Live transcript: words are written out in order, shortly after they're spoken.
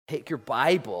take your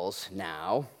Bibles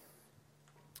now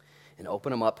and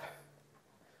open them up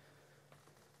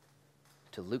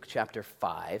to Luke chapter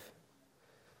 5.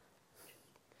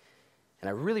 And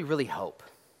I really, really hope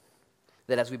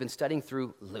that as we've been studying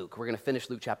through Luke, we're going to finish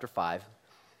Luke chapter 5,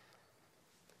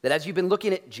 that as you've been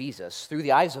looking at Jesus through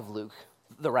the eyes of Luke,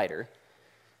 the writer,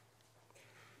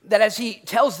 that as he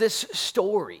tells this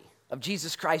story of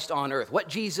Jesus Christ on earth, what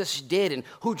Jesus did and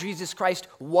who Jesus Christ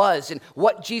was and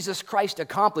what Jesus Christ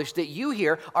accomplished, that you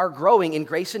here are growing in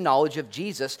grace and knowledge of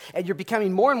Jesus, and you're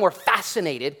becoming more and more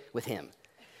fascinated with him,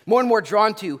 more and more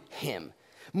drawn to him,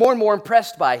 more and more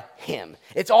impressed by him.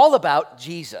 It's all about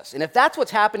Jesus. And if that's what's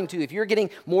happening to you, if you're getting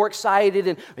more excited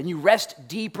and you rest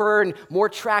deeper and more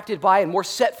attracted by and more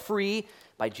set free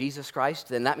by Jesus Christ,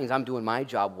 then that means I'm doing my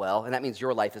job well, and that means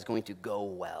your life is going to go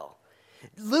well.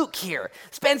 Luke here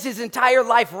spends his entire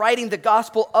life writing the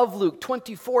Gospel of Luke,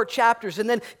 24 chapters, and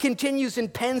then continues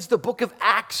and pens the book of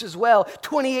Acts as well,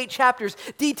 28 chapters,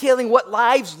 detailing what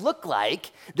lives look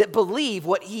like that believe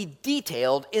what he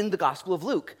detailed in the Gospel of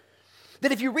Luke.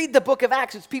 That if you read the book of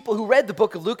Acts, it's people who read the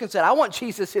book of Luke and said, I want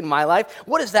Jesus in my life.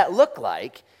 What does that look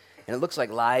like? And it looks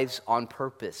like lives on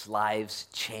purpose, lives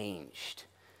changed.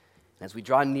 And as we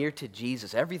draw near to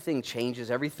Jesus, everything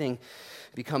changes, everything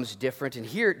becomes different. And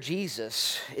here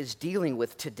Jesus is dealing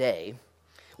with today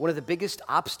one of the biggest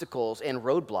obstacles and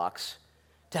roadblocks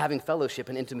to having fellowship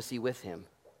and intimacy with him.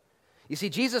 You see,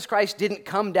 Jesus Christ didn't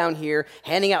come down here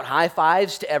handing out high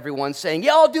fives to everyone saying,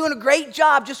 y'all doing a great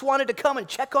job, just wanted to come and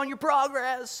check on your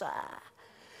progress.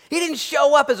 He didn't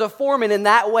show up as a foreman in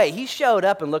that way. He showed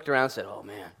up and looked around and said, oh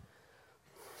man,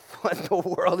 what in the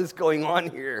world is going on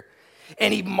here?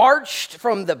 And he marched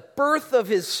from the birth of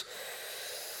his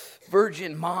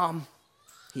virgin mom,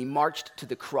 he marched to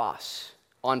the cross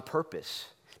on purpose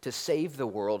to save the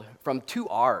world from two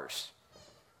R's,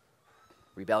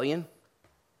 rebellion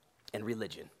and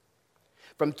religion,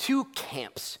 from two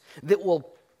camps that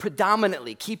will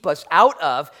predominantly keep us out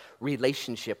of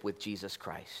relationship with Jesus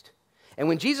Christ. And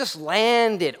when Jesus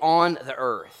landed on the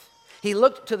earth, he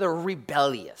looked to the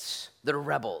rebellious, the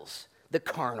rebels, the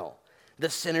carnal, the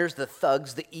sinners, the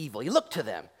thugs, the evil. He looked to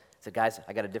them, said, guys,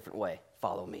 I got a different way,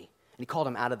 follow me. And he called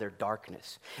them out of their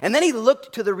darkness. And then he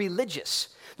looked to the religious,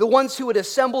 the ones who had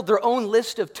assembled their own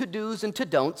list of to-dos and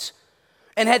to-don'ts,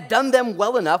 and had done them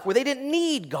well enough where they didn't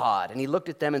need God. And he looked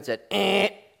at them and said,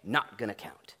 not gonna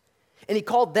count. And he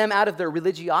called them out of their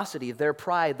religiosity, their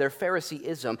pride, their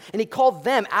Phariseeism. And he called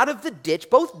them out of the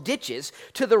ditch, both ditches,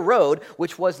 to the road,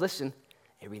 which was, listen,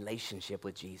 a relationship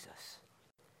with Jesus.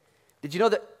 Did you know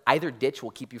that either ditch will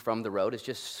keep you from the road? It's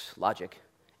just logic.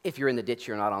 If you're in the ditch,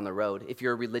 you're not on the road. If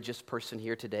you're a religious person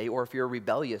here today, or if you're a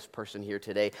rebellious person here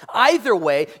today, either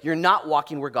way, you're not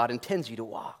walking where God intends you to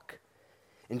walk.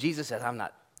 And Jesus says, I'm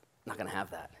not going to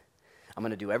have that. I'm going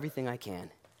to do everything I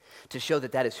can to show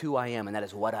that that is who I am and that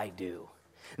is what I do.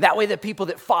 That way the people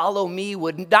that follow me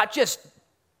would not just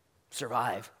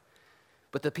survive,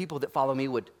 but the people that follow me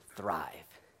would thrive.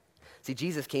 See,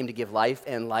 Jesus came to give life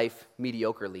and life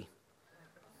mediocrely.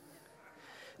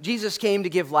 Jesus came to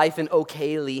give life in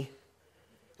okayly.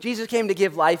 Jesus came to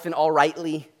give life in all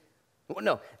rightly.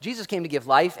 No, Jesus came to give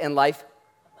life and life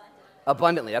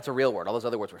abundantly. That's a real word. All those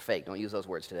other words were fake. Don't use those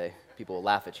words today. People will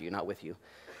laugh at you, not with you.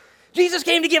 Jesus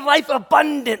came to give life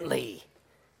abundantly.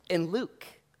 And Luke,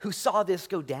 who saw this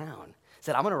go down,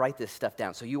 said, I'm going to write this stuff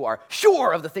down so you are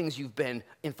sure of the things you've been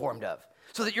informed of,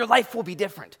 so that your life will be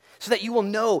different, so that you will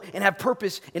know and have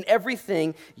purpose in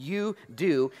everything you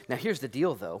do. Now, here's the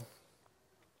deal, though.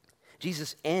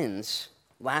 Jesus ends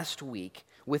last week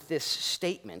with this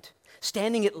statement,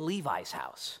 standing at Levi's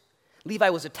house. Levi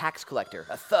was a tax collector,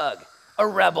 a thug, a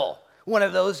rebel, one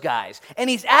of those guys. And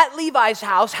he's at Levi's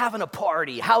house having a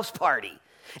party, house party.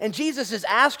 And Jesus is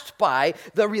asked by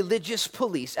the religious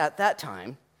police at that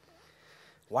time,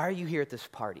 why are you here at this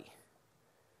party?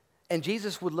 And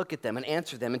Jesus would look at them and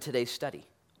answer them in today's study.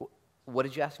 What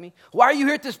did you ask me? Why are you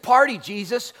here at this party,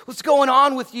 Jesus? What's going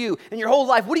on with you and your whole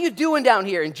life? What are you doing down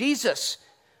here? And Jesus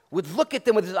would look at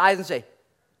them with his eyes and say,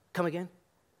 come again?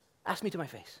 Ask me to my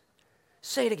face.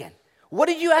 Say it again. What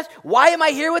did you ask? Why am I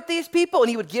here with these people? And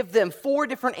he would give them 4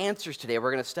 different answers today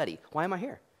we're going to study. Why am I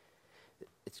here?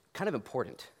 It's kind of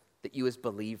important that you as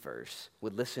believers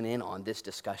would listen in on this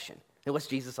discussion. And what's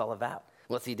Jesus all about?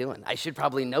 What's he doing? I should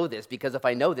probably know this, because if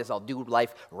I know this, I'll do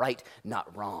life right,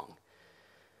 not wrong.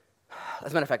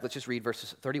 As a matter of fact, let's just read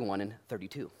verses 31 and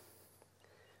 32.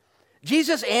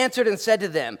 Jesus answered and said to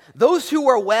them, those who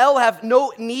are well have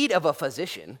no need of a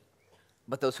physician,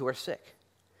 but those who are sick.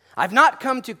 I've not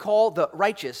come to call the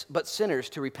righteous, but sinners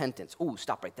to repentance. Ooh,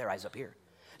 stop right there, eyes up here.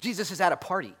 Jesus is at a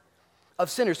party of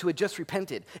sinners who had just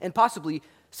repented and possibly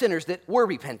sinners that were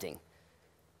repenting.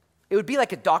 It would be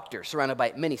like a doctor surrounded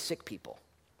by many sick people.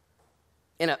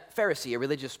 And a Pharisee, a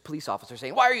religious police officer,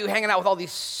 saying, "Why are you hanging out with all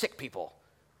these sick people?"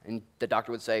 And the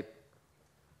doctor would say,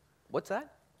 "What's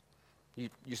that?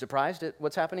 You surprised at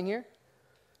what's happening here?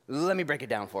 Let me break it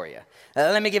down for you.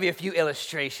 Let me give you a few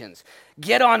illustrations.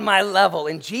 Get on my level."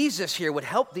 And Jesus here would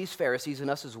help these Pharisees and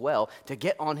us as well to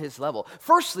get on his level.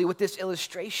 Firstly, with this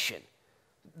illustration,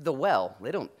 the well,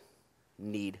 they don't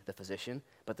need the physician,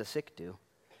 but the sick do.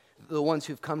 The ones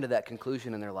who've come to that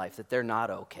conclusion in their life that they're not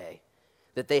okay,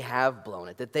 that they have blown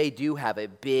it, that they do have a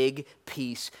big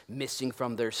piece missing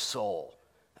from their soul.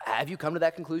 Have you come to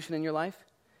that conclusion in your life?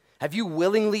 Have you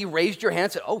willingly raised your hand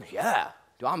and said, "Oh yeah,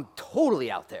 I'm totally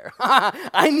out there.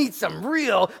 I need some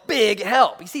real big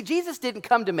help"? You see, Jesus didn't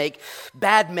come to make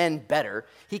bad men better.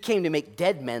 He came to make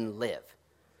dead men live.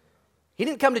 He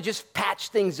didn't come to just patch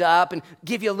things up and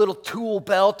give you a little tool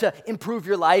belt to improve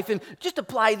your life and just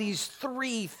apply these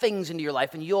 3 things into your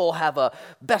life and you'll have a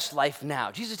best life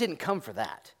now. Jesus didn't come for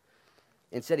that.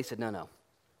 Instead, he said, no.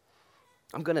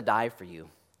 I'm going to die for you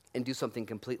and do something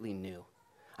completely new.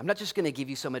 I'm not just going to give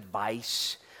you some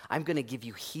advice. I'm going to give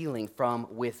you healing from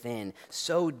within,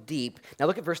 so deep. Now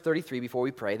look at verse 33 before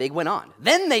we pray. They went on.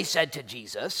 Then they said to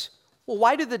Jesus, "Well,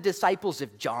 why do the disciples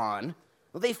of John,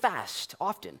 well, they fast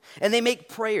often, and they make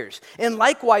prayers, and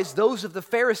likewise those of the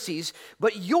Pharisees,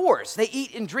 but yours, they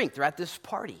eat and drink." They're at this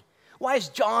party. Why is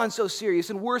John so serious,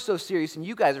 and we're so serious, and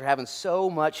you guys are having so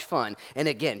much fun? And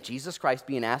again, Jesus Christ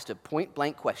being asked a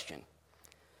point-blank question.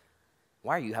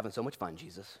 Why are you having so much fun,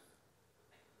 Jesus?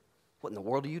 What in the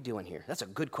world are you doing here? That's a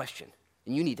good question,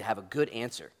 and you need to have a good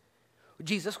answer.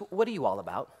 Jesus, what are you all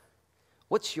about?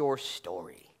 What's your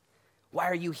story? Why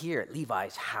are you here at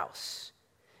Levi's house?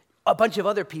 A bunch of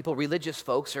other people, religious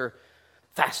folks, are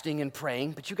fasting and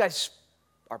praying, but you guys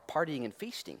are partying and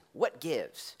feasting. What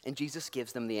gives? And Jesus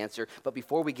gives them the answer. But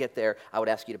before we get there, I would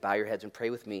ask you to bow your heads and pray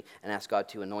with me and ask God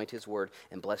to anoint his word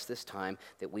and bless this time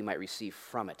that we might receive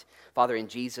from it. Father, in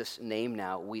Jesus' name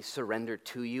now, we surrender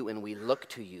to you and we look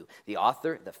to you, the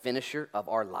author, the finisher of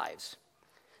our lives,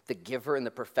 the giver and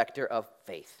the perfecter of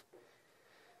faith,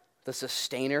 the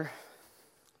sustainer,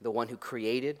 the one who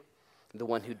created, the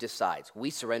one who decides. We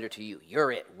surrender to you.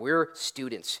 You're it. We're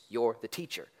students. You're the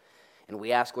teacher. And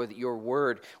we ask, Lord, that your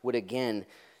word would again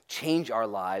change our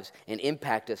lives and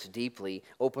impact us deeply,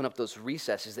 open up those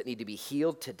recesses that need to be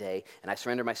healed today. And I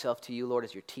surrender myself to you, Lord,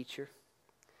 as your teacher,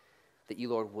 that you,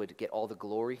 Lord, would get all the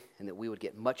glory and that we would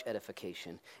get much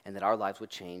edification and that our lives would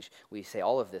change. We say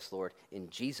all of this, Lord, in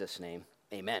Jesus' name,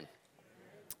 amen.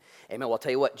 Amen. Well, I'll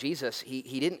tell you what, Jesus,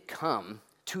 he didn't come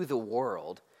to the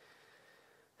world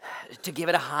to give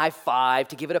it a high five,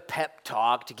 to give it a pep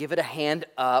talk, to give it a hand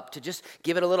up, to just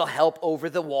give it a little help over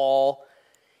the wall.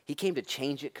 He came to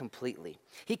change it completely.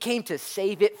 He came to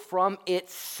save it from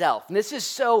itself. And this is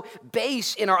so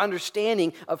base in our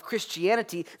understanding of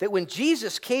Christianity that when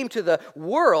Jesus came to the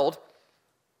world,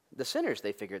 the sinners,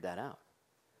 they figured that out.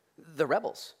 The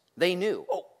rebels, they knew,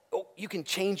 oh, you can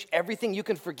change everything. You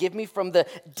can forgive me from the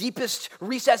deepest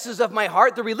recesses of my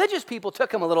heart. The religious people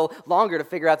took him a little longer to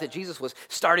figure out that Jesus was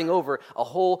starting over a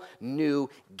whole new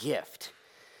gift.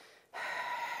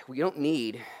 We don't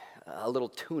need a little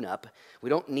tune-up. We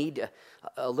don't need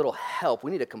a little help.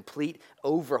 We need a complete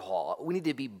overhaul. We need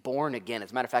to be born again.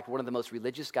 As a matter of fact, one of the most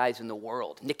religious guys in the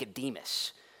world,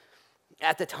 Nicodemus,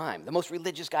 at the time, the most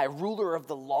religious guy, ruler of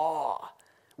the law,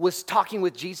 was talking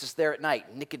with Jesus there at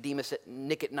night. Nicodemus at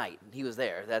Nick at night. He was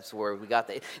there. That's where we got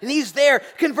that. And he's there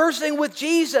conversing with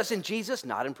Jesus. And Jesus,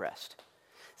 not impressed,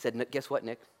 said, "Guess what,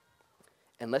 Nick?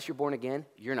 Unless you're born again,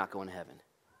 you're not going to heaven."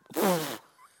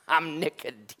 I'm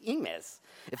Nicodemus.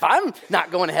 If I'm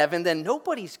not going to heaven, then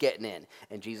nobody's getting in.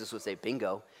 And Jesus would say,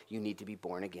 bingo, you need to be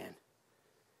born again.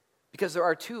 Because there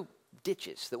are 2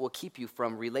 ditches that will keep you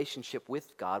from relationship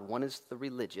with God. One is the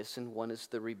religious and one is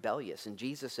the rebellious. And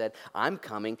Jesus said, I'm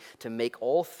coming to make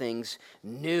all things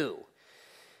new.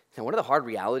 Now, one of the hard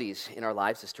realities in our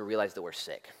lives is to realize that we're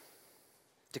sick.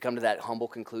 To come to that humble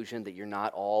conclusion that you're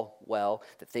not all well,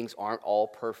 that things aren't all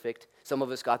perfect. Some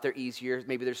of us got there easier.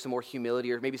 Maybe there's some more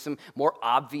humility or maybe some more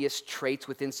obvious traits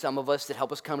within some of us that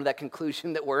help us come to that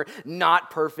conclusion that we're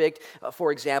not perfect.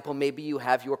 For example, maybe you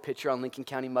have your picture on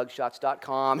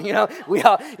LincolnCountyMugshots.com. We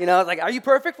all, it's like, are you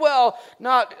perfect? Well,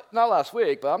 not last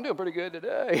week, but I'm doing pretty good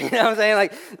today. You know what I'm saying?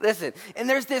 Like, listen, and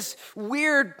there's this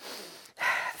weird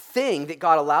thing that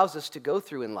God allows us to go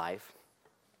through in life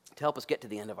to help us get to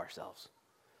the end of ourselves.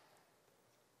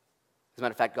 As a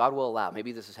matter of fact, God will allow,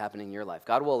 maybe this is happening in your life,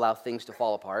 God will allow things to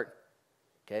fall apart,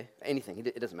 okay? Anything,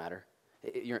 it doesn't matter.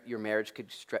 Your marriage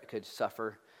could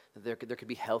suffer. There could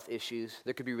be health issues.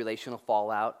 There could be relational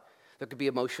fallout. There could be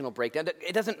emotional breakdown.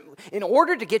 It doesn't, in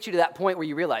order to get you to that point where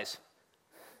you realize,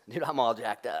 dude, I'm all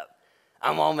jacked up.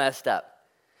 I'm all messed up.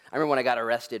 I remember when I got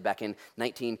arrested back in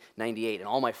 1998, and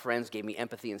all my friends gave me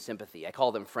empathy and sympathy. I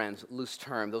call them friends, loose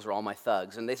term. Those are all my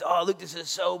thugs. And they said, oh, Luke, this is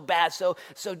so bad,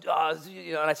 and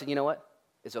I said, you know what?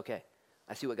 It's okay.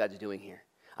 I see what God's doing here.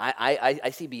 I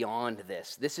see beyond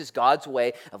this. This is God's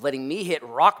way of letting me hit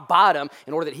rock bottom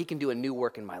in order that he can do a new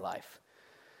work in my life.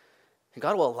 And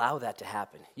God will allow that to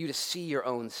happen. You to see your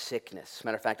own sickness.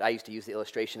 Matter of fact, I used to use the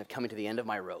illustration of coming to the end of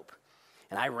my rope.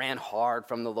 And I ran hard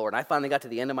from the Lord. And I finally got to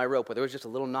the end of my rope where there was just a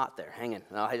little knot there hanging.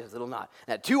 No, I just a little knot.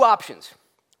 I had two options.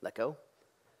 Let go.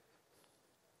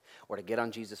 Or to get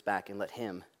on Jesus' back and let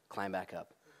him climb back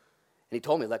up. And he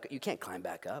told me, you can't climb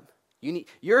back up.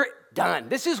 You're done.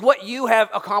 This is what you have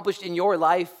accomplished in your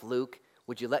life, Luke.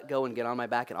 Would you let go and get on my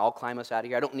back and I'll climb us out of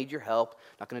here? I don't need your help.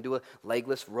 I'm not going to do a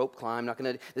legless rope climb.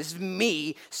 This is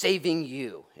me saving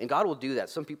you. And God will do that.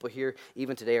 Some people here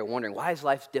even today are wondering, why is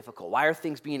life difficult? Why are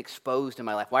things being exposed in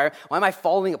my life? Why am I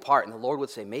falling apart? And the Lord would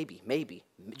say, maybe,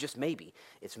 just maybe,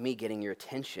 it's me getting your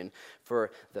attention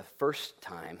for the first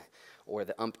time or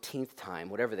the umpteenth time,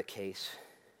 whatever the case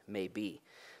may be.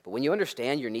 But when you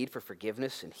understand your need for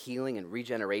forgiveness and healing and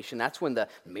regeneration, that's when the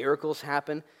miracles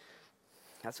happen.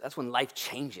 That's when life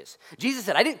changes. Jesus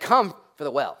said, I didn't come for the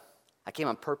well. I came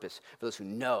on purpose for those who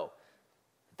know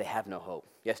that they have no hope.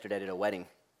 Yesterday I did a wedding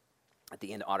at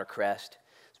the Inn Otter Crest.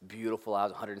 It's beautiful. I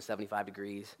was 175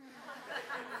 degrees.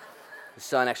 The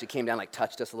sun actually came down,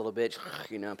 touched us a little bit.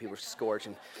 People were scorched.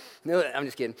 No, I'm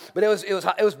just kidding. But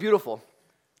it was beautiful.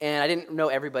 And I didn't know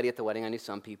everybody at the wedding. I knew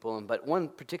some people. But one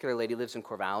particular lady lives in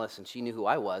Corvallis, and she knew who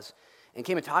I was and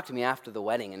came and talked to me after the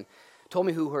wedding and told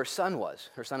me who her son was.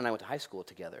 Her son and I went to high school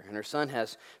together. And her son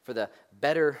has, for the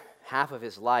better half of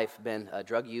his life, been a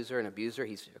drug user and abuser.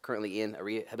 He's currently in a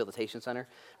rehabilitation center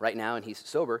right now, and he's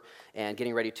sober and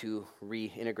getting ready to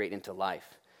reintegrate into life.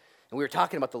 And we were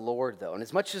talking about the Lord, though. And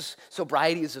as much as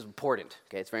sobriety is important,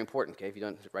 okay, it's very important, okay? If you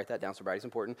don't write that down, sobriety is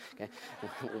important, okay?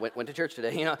 went to church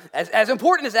today, As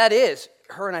important as that is,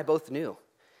 her and I both knew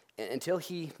until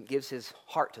he gives his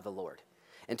heart to the Lord,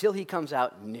 until he comes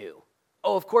out new.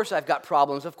 Oh, of course I've got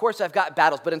problems. Of course I've got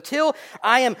battles. But until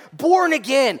I am born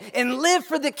again and live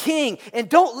for the King and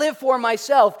don't live for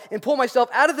myself and pull myself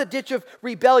out of the ditch of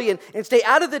rebellion and stay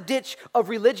out of the ditch of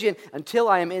religion until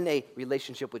I am in a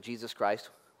relationship with Jesus Christ,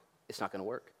 it's not going to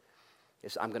work.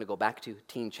 I'm going to go back to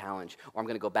Teen Challenge, or I'm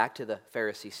going to go back to the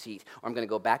Pharisee seat, or I'm going to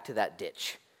go back to that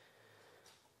ditch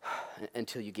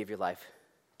until you give your life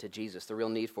to Jesus. The real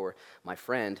need for my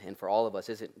friend and for all of us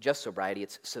isn't just sobriety,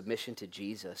 it's submission to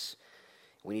Jesus.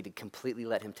 We need to completely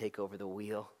let him take over the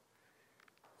wheel,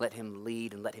 let him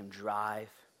lead and let him drive.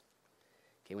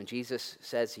 Okay, when Jesus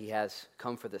says he has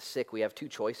come for the sick, we have two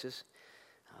choices.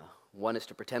 One is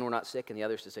to pretend we're not sick, and the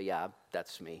other is to say, yeah,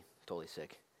 that's me, totally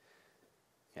sick.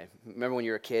 Okay. Remember when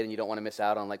you were a kid and you don't want to miss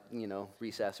out on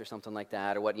recess or something like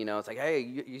that, or what, it's like, hey,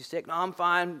 you sick? No, I'm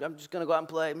fine. I'm just going to go out and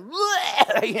play.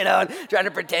 And trying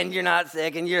to pretend you're not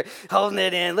sick and you're holding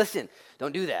it in. Listen,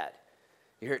 don't do that.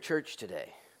 You're here at church today.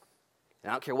 And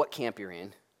I don't care what camp you're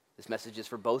in. This message is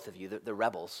for both of you, the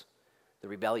rebels, the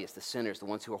rebellious, the sinners, the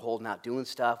ones who are holding out, doing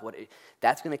stuff.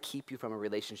 That's going to keep you from a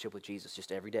relationship with Jesus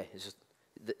just every day. It's just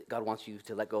God wants you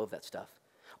to let go of that stuff.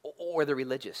 Or the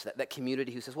religious, that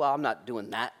community who says, well, I'm not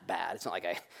doing that bad. It's not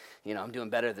like I'm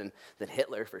doing better than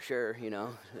Hitler for sure,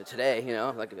 today,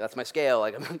 that's my scale.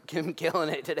 I'm killing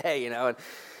it today, And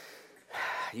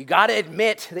you got to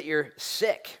admit that you're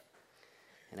sick.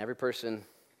 And every person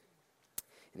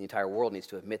in the entire world needs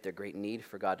to admit their great need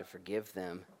for God to forgive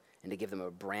them and to give them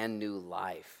a brand new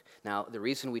life. Now, the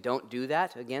reason we don't do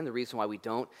that, again, the reason why we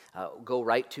don't go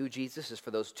right to Jesus is for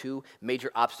those two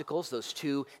major obstacles, those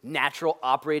two natural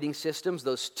operating systems,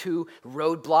 those two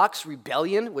roadblocks,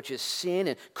 rebellion, which is sin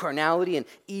and carnality and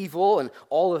evil and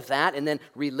all of that, and then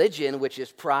religion, which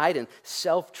is pride and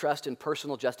self-trust and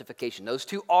personal justification. Those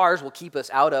two R's will keep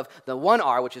us out of the one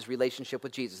R, which is relationship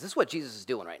with Jesus. This is what Jesus is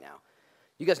doing right now.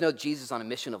 You guys know Jesus is on a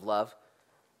mission of love?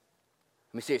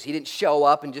 I mean, seriously, he didn't show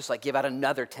up and just give out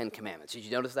another 10 commandments. Did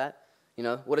you notice that?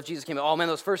 What if Jesus came out? Oh, man,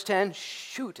 those first 10,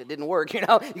 shoot, it didn't work. You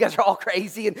guys are all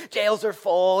crazy and jails are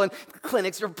full and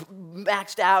clinics are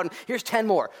maxed out and here's 10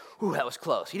 more. Ooh, that was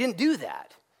close. He didn't do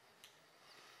that.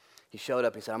 He showed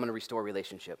up and he said, I'm going to restore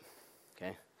relationship,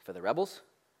 okay, for the rebels,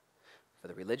 for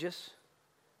the religious,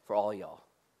 for all y'all.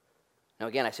 Now,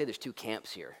 again, I say there's two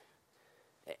camps here.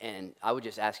 And I would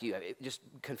just ask you, just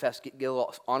confess, get a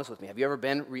little honest with me. Have you ever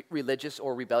been religious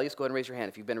or rebellious? Go ahead and raise your hand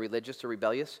if you've been religious or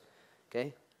rebellious.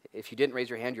 Okay? If you didn't raise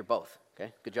your hand, you're both.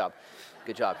 Okay, good job.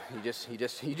 Good job. You just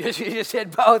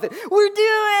said both. We're doing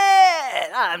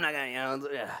it. I'm not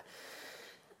gonna,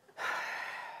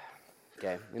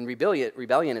 Okay, and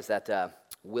rebellion is that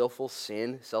willful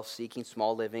sin, self-seeking,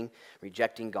 small living,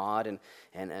 rejecting God,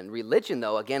 and religion,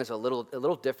 though, again, is a little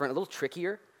different, a little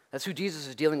trickier. That's who Jesus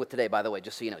is dealing with today, by the way,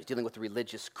 just so you know. He's dealing with the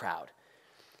religious crowd.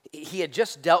 He had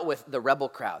just dealt with the rebel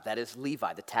crowd, that is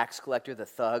Levi, the tax collector, the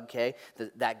thug, okay?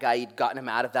 That guy, he'd gotten him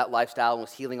out of that lifestyle and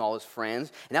was healing all his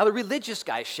friends. And now the religious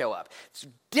guys show up. It's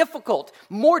difficult,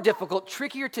 more difficult,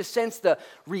 trickier to sense the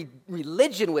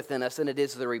religion within us than it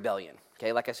is the rebellion.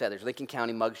 Okay, like I said, there's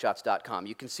LincolnCountyMugshots.com.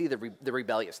 You can see the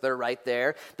rebellious. They're right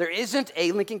there. There isn't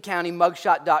a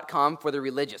LincolnCountyMugshot.com for the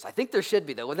religious. I think there should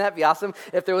be, though. Wouldn't that be awesome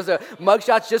if there was a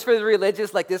mugshots just for the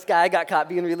religious, like this guy got caught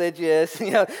being religious,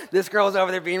 this girl's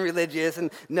over there being religious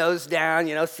and nose down,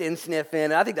 sin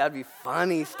sniffing. I think that would be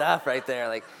funny stuff right there.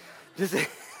 Like, just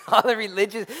all the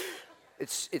religious.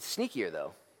 It's sneakier,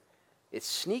 though.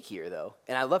 It's sneakier, though.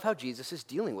 And I love how Jesus is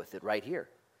dealing with it right here.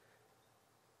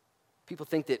 People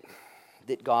think that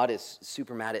God is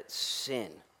super mad at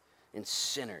sin and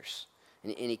sinners,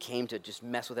 and he came to just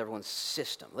mess with everyone's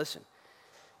system. Listen,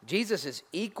 Jesus is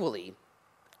equally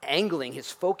angling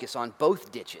his focus on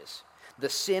both ditches, the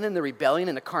sin and the rebellion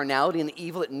and the carnality and the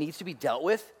evil that needs to be dealt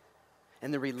with,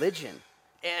 and the religion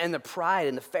and the pride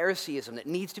and the Phariseeism that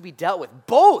needs to be dealt with.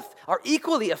 Both are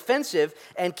equally offensive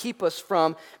and keep us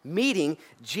from meeting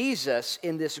Jesus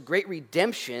in this great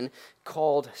redemption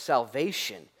called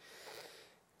salvation.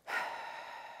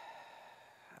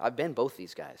 I've been both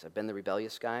these guys. I've been the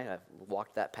rebellious guy. I've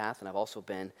walked that path, and I've also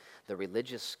been the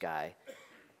religious guy. I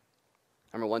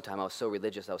remember one time I was so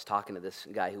religious, I was talking to this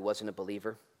guy who wasn't a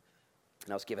believer,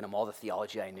 and I was giving him all the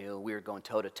theology I knew. We were going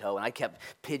toe-to-toe, and I kept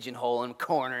pigeonholing,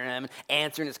 cornering him,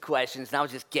 answering his questions, and I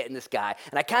was just getting this guy.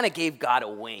 And I kind of gave God a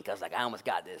wink. I was like, I almost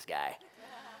got this guy.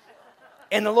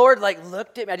 And the Lord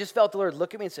looked at me. I just felt the Lord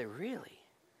look at me and say, really?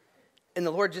 And the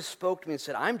Lord just spoke to me and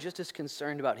said, I'm just as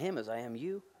concerned about him as I am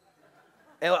you.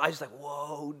 And I was like,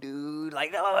 whoa, dude.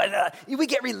 No. We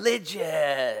get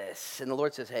religious. And the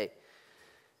Lord says, hey,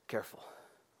 careful.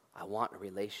 I want a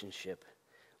relationship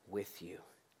with you.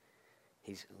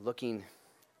 He's looking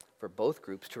for both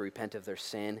groups to repent of their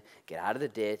sin, get out of the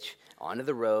ditch, onto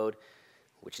the road,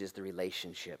 which is the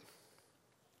relationship.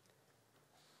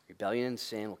 Rebellion and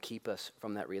sin will keep us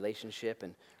from that relationship,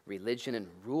 and religion and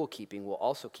rule keeping will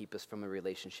also keep us from a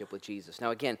relationship with Jesus.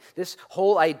 Now again, this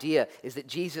whole idea is that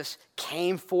Jesus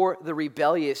came for the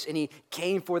rebellious and he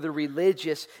came for the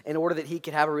religious in order that he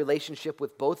could have a relationship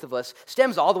with both of us.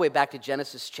 Stems all the way back to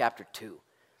Genesis chapter 2.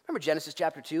 Remember Genesis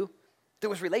chapter 2? There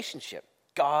was relationship.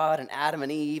 God and Adam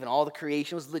and Eve and all the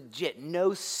creation was legit,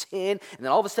 no sin. And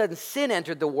then all of a sudden sin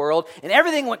entered the world and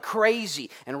everything went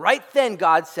crazy. And right then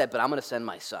God said, but I'm going to send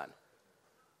my son.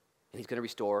 And he's going to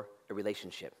restore a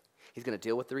relationship. He's going to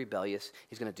deal with the rebellious.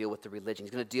 He's going to deal with the religion.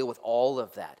 He's going to deal with all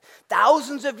of that.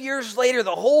 Thousands of years later,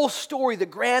 the whole story, the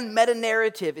grand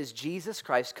meta-narrative is Jesus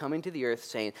Christ coming to the earth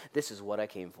saying, this is what I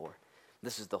came for.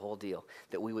 This is the whole deal,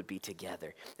 that we would be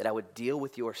together, that I would deal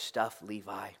with your stuff,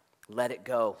 Levi. Let it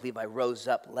go. Levi rose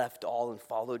up, left all, and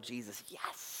followed Jesus.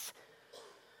 Yes!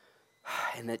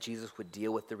 And that Jesus would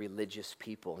deal with the religious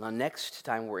people. Now, next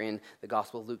time we're in the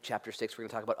Gospel of Luke chapter 6, we're going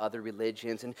to talk about other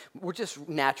religions. And we're just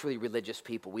naturally religious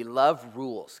people. We love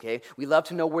rules, okay? We love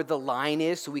to know where the line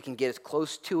is so we can get as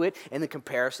close to it and then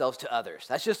compare ourselves to others.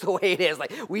 That's just the way it is.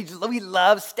 We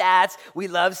love stats. We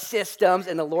love systems.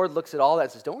 And the Lord looks at all that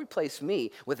and says, don't replace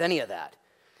me with any of that.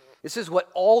 This is what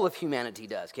all of humanity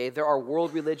does, okay? There are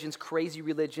world religions, crazy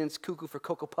religions, cuckoo for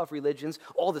Cocoa Puff religions,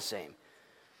 all the same.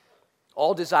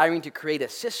 All desiring to create a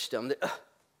system that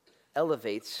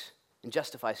elevates and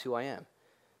justifies who I am.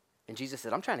 And Jesus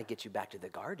said, I'm trying to get you back to the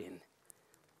garden.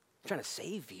 I'm trying to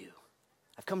save you.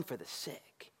 I've come for the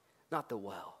sick, not the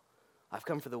well. I've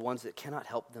come for the ones that cannot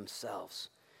help themselves.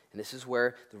 And this is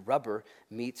where the rubber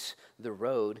meets the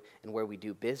road and where we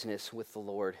do business with the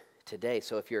Lord today.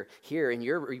 So if you're here and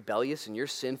you're rebellious and you're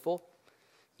sinful,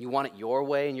 you want it your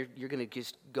way and you're going to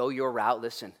just go your route,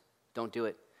 listen, don't do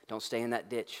it. Don't stay in that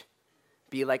ditch.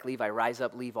 Be like Levi, rise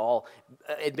up, leave all.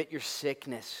 Admit your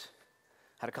sickness.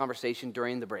 Had a conversation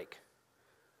during the break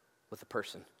with a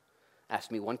person.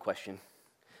 Asked me one question.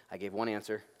 I gave one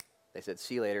answer. They said,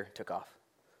 see you later, took off.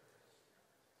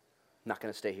 Not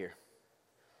going to stay here.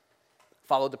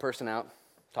 Followed the person out,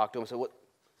 talked to him, said, what?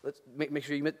 Let's make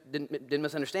sure you didn't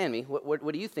misunderstand me.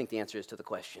 What do you think the answer is to the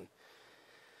question?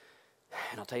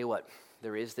 And I'll tell you what,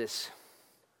 there is this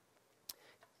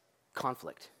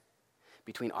conflict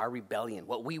between our rebellion,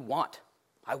 what we want.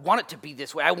 I want it to be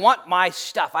this way. I want my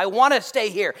stuff. I want to stay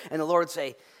here. And the Lord would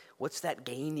say, What's that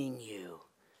gaining you?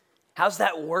 How's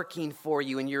that working for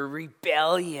you in your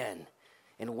rebellion?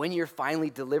 And when you're finally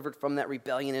delivered from that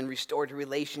rebellion and restored to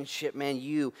relationship, man,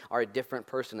 you are a different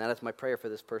person. That is my prayer for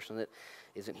this person that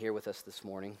isn't here with us this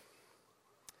morning.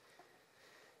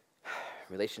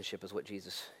 Relationship is what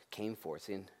Jesus came for. It's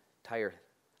the entire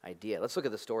idea. Let's look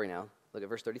at the story now. Look at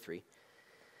verse 33.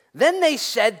 Then they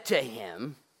said to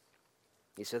him,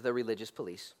 he said the religious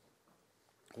police,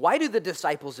 why do the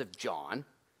disciples of John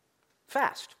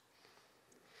fast?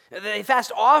 They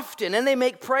fast often and they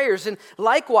make prayers, and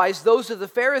likewise those of the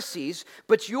Pharisees,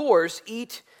 but yours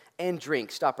eat and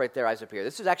drink. Stop right there, eyes up here.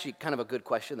 This is actually kind of a good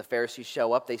question. The Pharisees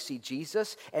show up. They see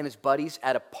Jesus and his buddies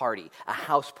at a party, a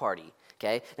house party.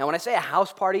 Okay? Now, when I say a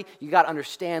house party, you got to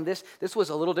understand this. This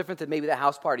was a little different than maybe the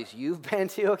house parties you've been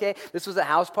to, okay? This was a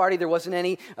house party. There wasn't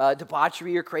any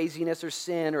debauchery or craziness or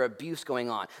sin or abuse going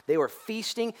on. They were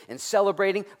feasting and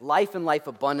celebrating life and life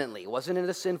abundantly. It wasn't in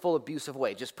a sinful, abusive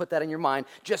way. Just put that in your mind,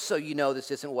 just so you know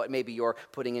this isn't what maybe you're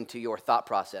putting into your thought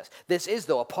process. This is,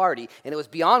 though, a party, and it was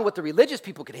beyond what the religious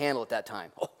people could handle at that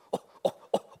time.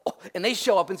 And they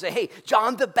show up and say, hey,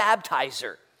 John the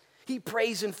Baptizer, he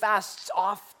prays and fasts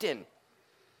often.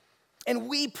 And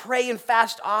we pray and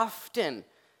fast often.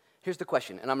 Here's the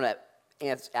question, and I'm going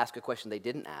to ask a question they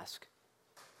didn't ask.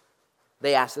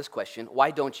 They asked this question,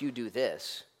 why don't you do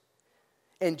this?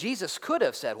 And Jesus could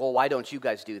have said, well, why don't you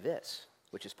guys do this,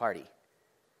 which is party?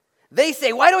 They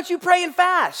say, why don't you pray and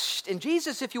fast? And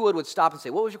Jesus, if you would stop and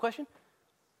say, what was your question?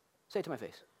 Say it to my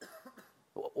face.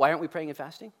 Why aren't we praying and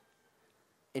fasting?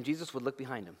 And Jesus would look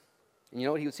behind him. And you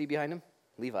know what he would see behind him?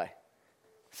 Levi,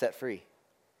 set free.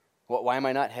 Why am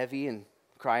I not heavy and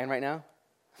crying right now?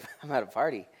 I'm at a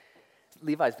party.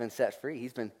 Levi's been set free.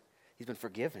 He's been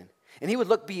forgiven. And he would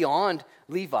look beyond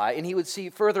Levi, and he would see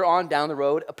further on down the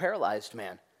road a paralyzed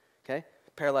man. Okay?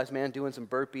 Paralyzed man doing some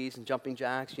burpees and jumping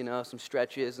jacks, some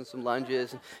stretches and some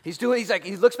lunges. And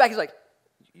he looks back, he's like,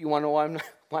 you want to know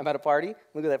why I'm at a party?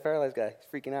 Look at that paralyzed guy.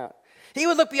 He's freaking out. He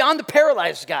would look beyond the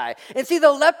paralyzed guy and see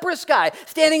the leprous guy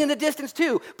standing in the distance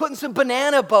too, putting some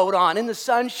banana boat on in the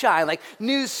sunshine, like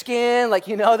new skin, like,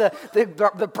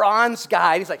 the bronze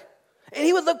guy. And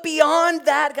he would look beyond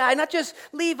that guy, not just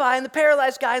Levi and the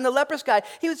paralyzed guy and the leprous guy.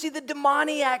 He would see the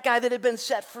demoniac guy that had been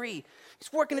set free.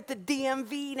 He's working at the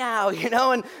DMV now,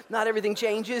 and not everything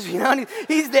changes, and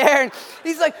he's there, and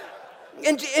he's like,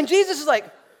 and Jesus is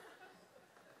like,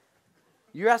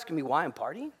 you're asking me why I'm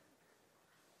partying?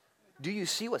 Do you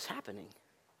see what's happening?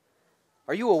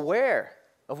 Are you aware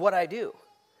of what I do?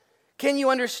 Can you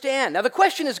understand? Now, the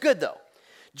question is good, though.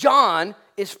 John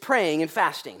is praying and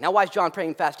fasting. Now, why is John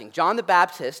praying and fasting? John the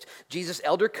Baptist, Jesus'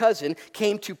 elder cousin,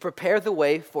 came to prepare the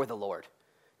way for the Lord,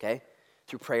 okay?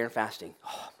 Through prayer and fasting.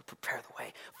 Prepare the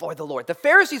way for the Lord. The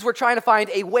Pharisees were trying to find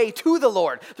a way to the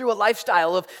Lord through a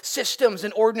lifestyle of systems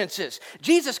and ordinances.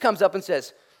 Jesus comes up and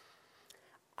says,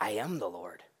 I am the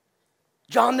Lord.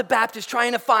 John the Baptist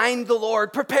trying to find the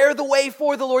Lord, prepare the way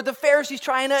for the Lord. The Pharisees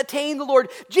trying to attain the Lord.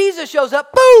 Jesus shows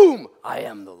up, boom, I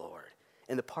am the Lord.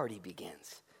 And the party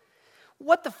begins.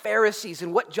 What the Pharisees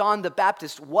and what John the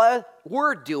Baptist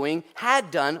were doing,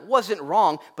 had done, wasn't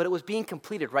wrong, but it was being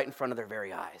completed right in front of their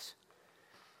very eyes.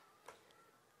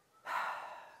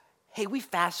 Hey, we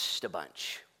fast a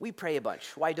bunch. We pray a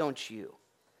bunch. Why don't you?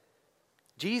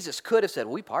 Jesus could have said,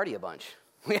 we party a bunch.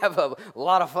 We have a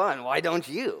lot of fun. Why don't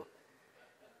you?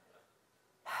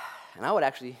 And I would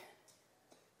actually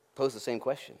pose the same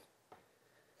question.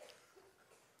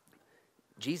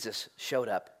 Jesus showed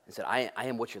up and said, I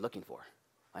am what you're looking for.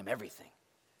 I'm everything.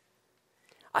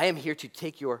 I am here to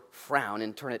take your frown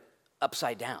and turn it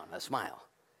upside down, a smile.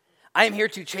 I am here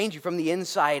to change you from the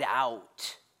inside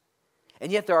out.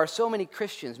 And yet there are so many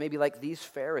Christians, maybe like these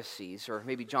Pharisees or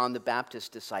maybe John the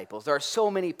Baptist disciples. There are so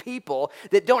many people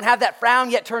that don't have that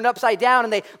frown yet turned upside down,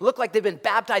 and they look like they've been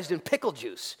baptized in pickle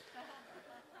juice.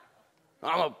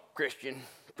 I'm a Christian,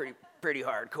 pretty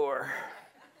hardcore.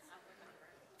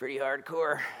 Pretty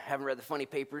hardcore. Haven't read the funny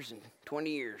papers in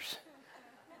 20 years.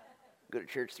 Go to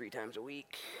church 3 times a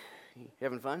week. You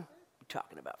having fun? We're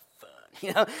talking about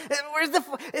fun.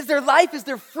 Is there life? Is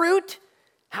there fruit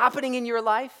happening in your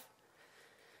life?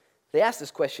 They asked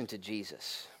this question to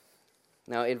Jesus.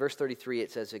 Now, in verse 33, it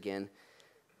says again,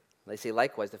 they say,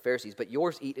 likewise, the Pharisees, but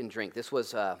yours eat and drink. This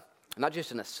was not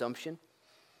just an assumption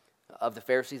of the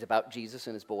Pharisees about Jesus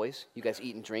and his boys. You guys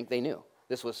eat and drink. They knew.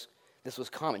 This was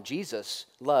common. Jesus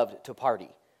loved to party.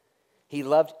 He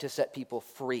loved to set people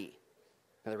free.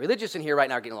 Now, the religious in here right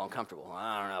now are getting a little uncomfortable.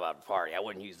 I don't know about party. I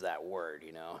wouldn't use that word,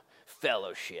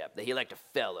 Fellowship. He liked to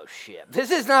fellowship.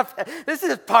 This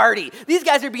is party. These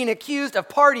guys are being accused of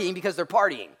partying because they're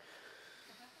partying.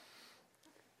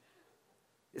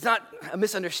 It's not a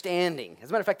misunderstanding. As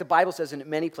a matter of fact, the Bible says in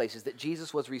many places that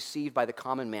Jesus was received by the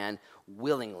common man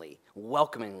willingly,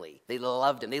 welcomingly. They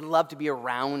loved him. They loved to be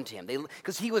around him.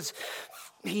 Because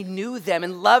he knew them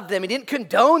and loved them. He didn't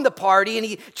condone the party, and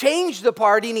he changed the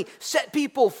party, and he set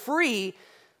people free,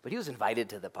 but he was invited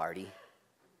to the party.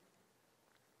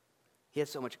 He had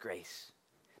so much grace.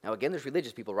 Now again, there's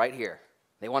religious people right here.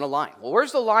 They want a line. Well,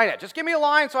 where's the line at? Just give me a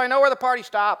line so I know where the party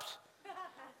stops.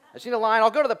 I just need a line. I'll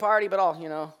go to the party, but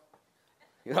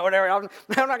whatever. I'm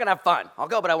not going to have fun. I'll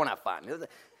go, but I won't have fun.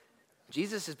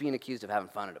 Jesus is being accused of having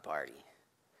fun at a party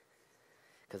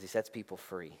because he sets people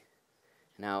free.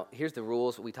 Now, here's the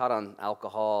rules. We taught on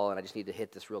alcohol, and I just need to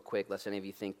hit this real quick, lest any of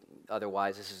you think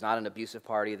otherwise. This is not an abusive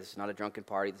party. This is not a drunken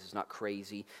party. This is not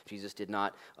crazy. Jesus did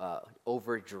not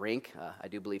overdrink. I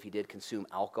do believe he did consume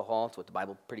alcohol. That's what the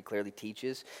Bible pretty clearly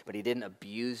teaches. But he didn't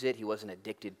abuse it. He wasn't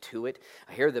addicted to it.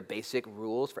 Here are the basic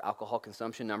rules for alcohol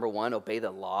consumption. Number one, obey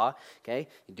the law. Okay,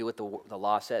 you do what the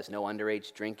law says. No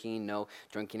underage drinking. No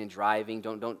drinking and driving.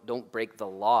 Don't break the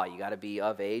law. You got to be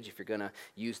of age if you're going to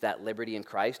use that liberty in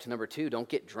Christ. Number two,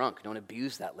 don't get drunk. Don't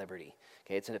abuse that liberty.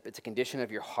 Okay, it's a condition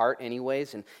of your heart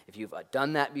anyways, and if you've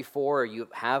done that before or you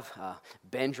have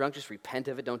been drunk, just repent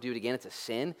of it. Don't do it again. It's a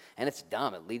sin, and it's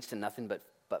dumb. It leads to nothing but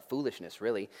foolishness,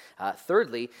 really.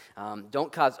 Thirdly,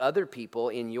 don't cause other people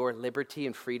in your liberty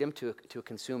and freedom to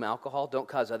consume alcohol. Don't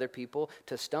cause other people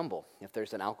to stumble. If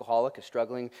there's an alcoholic, a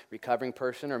struggling, recovering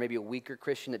person, or maybe a weaker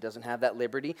Christian that doesn't have that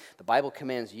liberty, the Bible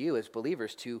commands you as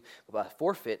believers to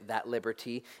forfeit that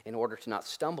liberty in order to not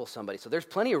stumble somebody. So there's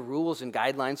plenty of rules and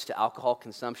guidelines to alcohol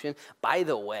consumption. By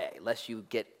the way, lest you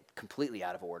get completely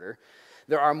out of order,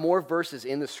 there are more verses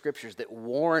in the scriptures that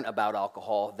warn about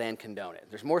alcohol than condone it.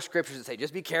 There's more scriptures that say,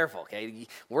 just be careful, okay?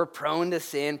 We're prone to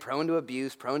sin, prone to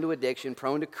abuse, prone to addiction,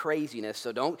 prone to craziness,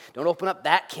 so don't open up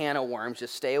that can of worms.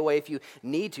 Just stay away if you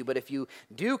need to, but if you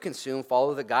do consume,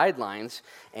 follow the guidelines,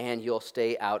 and you'll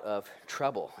stay out of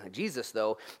trouble. Jesus,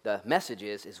 though, the message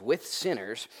is with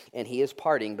sinners, and he is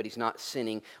partying, but he's not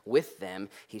sinning with them.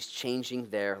 He's changing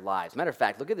their lives. Matter of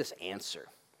fact, look at this answer.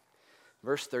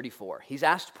 Verse 34, he's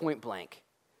asked point blank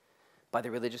by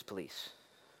the religious police,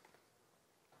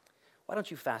 why don't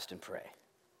you fast and pray?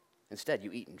 Instead,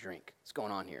 you eat and drink. What's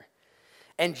going on here?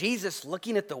 And Jesus,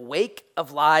 looking at the wake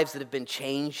of lives that have been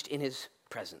changed in his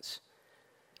presence,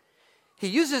 he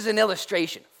uses an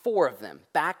illustration, 4 of them,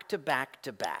 back to back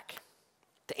to back,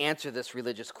 to answer this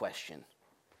religious question.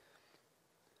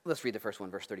 Let's read the first one,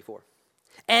 verse 34.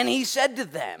 And he said to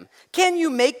them, can you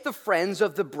make the friends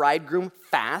of the bridegroom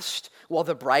fast while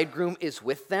the bridegroom is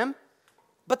with them?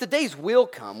 But the days will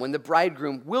come when the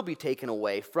bridegroom will be taken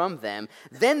away from them.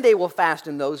 Then they will fast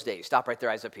in those days. Stop right there,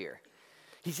 eyes up here.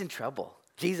 He's in trouble.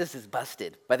 Jesus is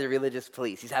busted by the religious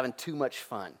police. He's having too much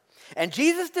fun. And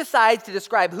Jesus decides to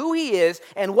describe who he is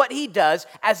and what he does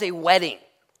as a wedding.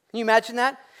 Can you imagine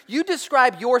that? You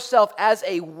describe yourself as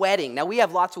a wedding. Now, we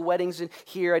have lots of weddings in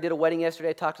here. I did a wedding yesterday.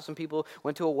 I talked to some people,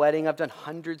 went to a wedding. I've done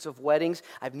hundreds of weddings.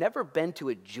 I've never been to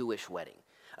a Jewish wedding.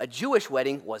 A Jewish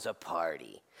wedding was a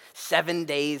party. 7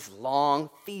 days long,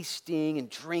 feasting and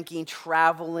drinking,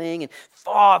 traveling, and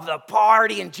the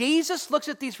party. And Jesus looks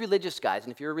at these religious guys.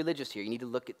 And if you're a religious here, you need to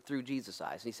look through Jesus'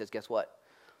 eyes. And he says, guess what?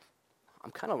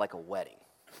 I'm kind of like a wedding.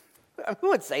 Who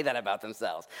would say that about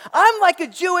themselves? I'm like a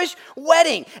Jewish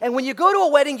wedding. And when you go to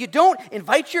a wedding, you don't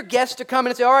invite your guests to come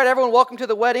in and say, all right, everyone, welcome to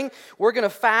the wedding. We're going to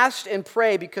fast and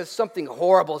pray because something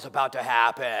horrible is about to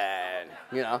happen.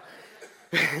 You know,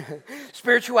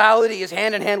 spirituality is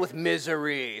hand in hand with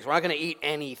miseries. We're not going to eat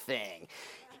anything.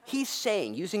 He's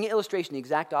saying, using an illustration, the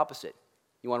exact opposite.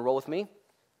 You want to roll with me?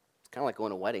 It's kind of like going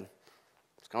to a wedding.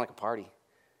 It's kind of like a party.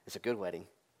 It's a good wedding.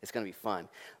 It's going to be fun.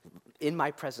 In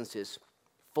my presence is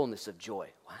fullness of joy.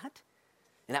 What?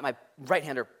 And at my right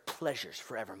hand are pleasures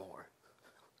forevermore.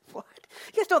 What?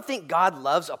 You guys don't think God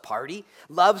loves a party,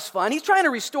 loves fun? He's trying to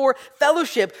restore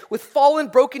fellowship with fallen,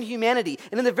 broken humanity.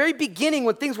 And in the very beginning,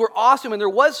 when things were awesome and there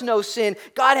was no sin,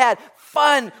 God had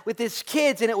fun with his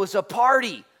kids and it was a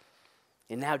party.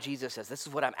 And now Jesus says, this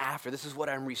is what I'm after. This is what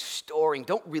I'm restoring.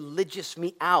 Don't religious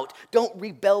me out. Don't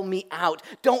rebel me out.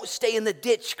 Don't stay in the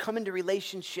ditch. Come into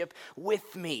relationship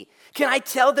with me. Can I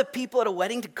tell the people at a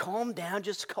wedding to calm down?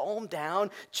 Just calm down.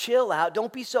 Chill out.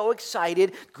 Don't be so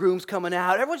excited. Groom's coming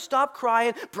out. Everyone stop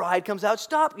crying. Bride comes out.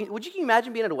 Stop. Would you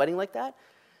imagine being at a wedding like that?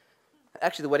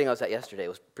 Actually, the wedding I was at yesterday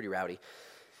was pretty rowdy.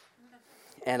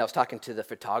 And I was talking to the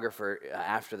photographer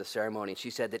after the ceremony. She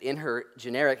said that in her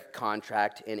generic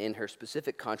contract and in her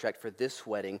specific contract for this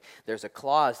wedding, there's a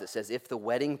clause that says if the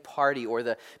wedding party or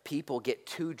the people get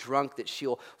too drunk, that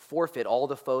she'll forfeit all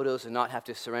the photos and not have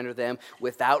to surrender them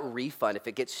without refund if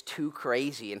it gets too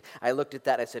crazy. And I looked at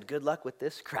that. I said, good luck with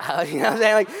this crowd. You know what I'm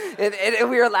saying? Like, and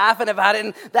we were laughing about it.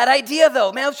 And that idea,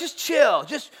 though, man, let's just chill.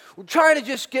 We're trying to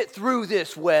just get through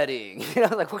this wedding. You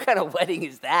know, like what kind of wedding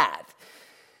is that?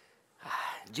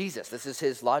 Jesus, this is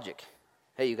his logic.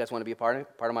 Hey, you guys want to be a part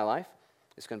of my life?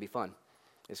 It's going to be fun.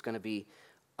 It's going to be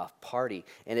a party.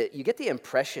 And you get the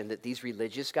impression that these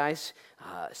religious guys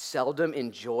seldom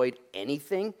enjoyed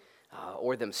anything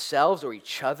or themselves or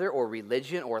each other or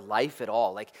religion or life at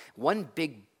all. Like one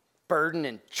big burden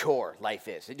and chore life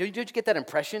is. Did you get that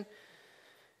impression?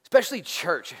 Especially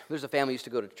church. There's a family who used to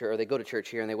go to church, or they go to church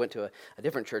here, and they went to a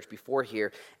different church before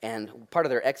here. And part of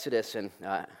their exodus and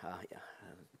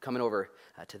coming over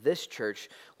to this church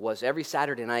was every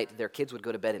Saturday night their kids would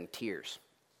go to bed in tears.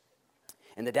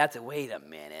 And the dad said, wait a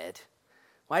minute.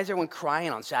 Why is everyone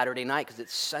crying on Saturday night? Because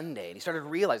it's Sunday. And he started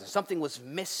realizing something was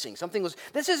missing.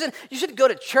 You shouldn't go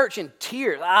to church in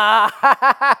tears. You know,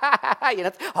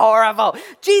 it's horrible.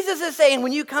 Jesus is saying,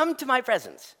 when you come to my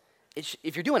presence,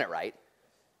 if you're doing it right,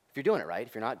 if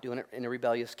you're not doing it in a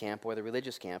rebellious camp or the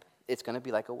religious camp, it's going to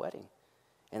be like a wedding.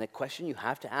 And the question you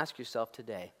have to ask yourself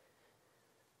today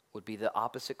would be the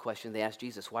opposite question they asked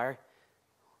Jesus. Why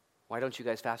don't you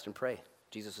guys fast and pray?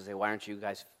 Jesus would say, why aren't you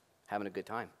guys having a good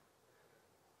time?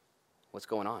 What's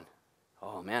going on?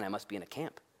 Oh man, I must be in a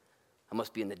camp. I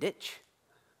must be in the ditch.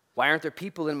 Why aren't there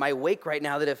people in my wake right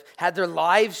now that have had their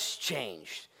lives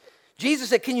changed? Jesus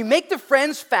said, can you make the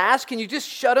friends fast? Can you just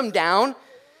shut them down?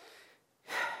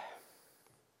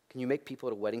 Can you make people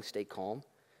at a wedding stay calm?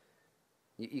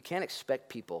 You can't expect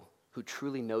people who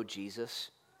truly know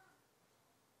Jesus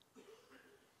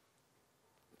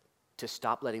to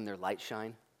stop letting their light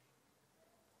shine,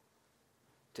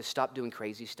 to stop doing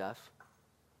crazy stuff.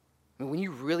 I mean, when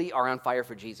you really are on fire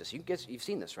for Jesus, you've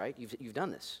seen this, right? You've done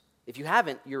this. If you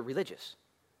haven't, you're religious.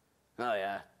 Oh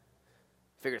yeah,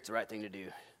 figure it's the right thing to do.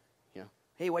 You know,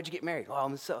 hey, why'd you get married? Oh,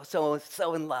 I'm so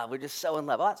in love. We're just so in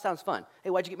love. Oh, that sounds fun. Hey,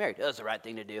 why'd you get married? Oh, it's the right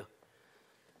thing to do.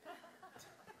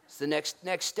 It's the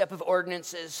next step of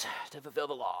ordinances to fulfill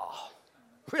the law.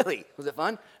 Really? Was it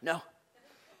fun? No.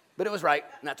 But it was right,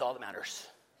 and that's all that matters.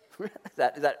 Is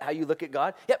that how you look at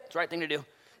God? Yep, it's the right thing to do.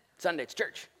 Sunday, it's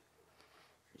church.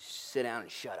 Just sit down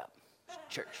and shut up. It's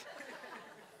church.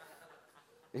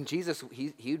 And Jesus,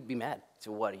 he would be mad.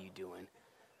 So what are you doing?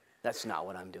 That's not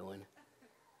what I'm doing.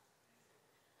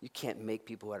 You can't make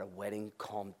people at a wedding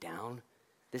calm down.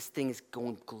 This thing is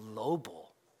going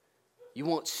global. You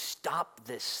won't stop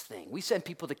this thing. We send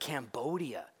people to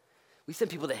Cambodia. We send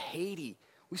people to Haiti.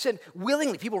 We send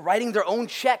willingly people writing their own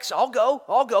checks. I'll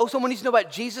go. Someone needs to know about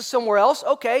Jesus somewhere else.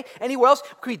 Okay. Anywhere else?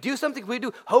 Can we do something? Can we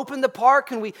do Hope in the Park?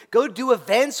 Can we go do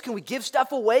events? Can we give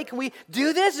stuff away? Can we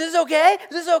do this? Is this okay?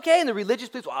 Is this okay? And the religious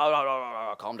people,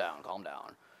 calm down.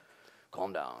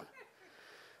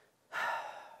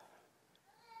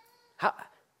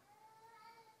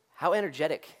 How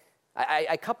energetic.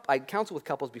 I counsel with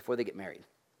couples before they get married.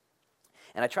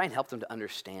 And I try and help them to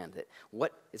understand that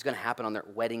what is going to happen on their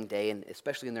wedding day, and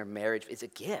especially in their marriage, is a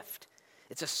gift.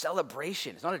 It's a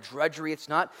celebration. It's not a drudgery. It's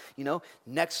not,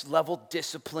 next level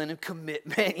discipline and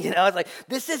commitment. It's like,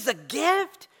 this is a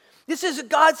gift. This is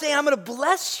God saying, I'm going to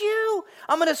bless you.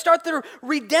 I'm going to start the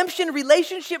redemption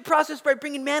relationship process by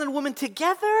bringing man and woman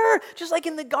together, just like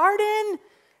in the garden.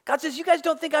 God says, you guys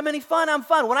don't think I'm any fun. I'm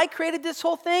fun. When I created this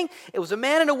whole thing, it was a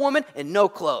man and a woman and no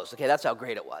clothes. Okay, that's how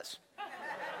great it was.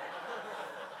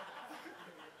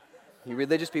 You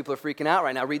religious people are freaking out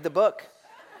right now. Read the book.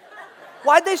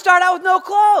 Why'd they start out with no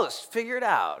clothes? Figure it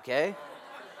out, okay?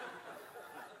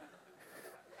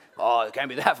 Oh, it can't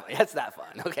be that fun. It's that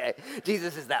fun, okay?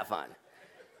 Jesus is that fun.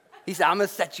 He said, I'm going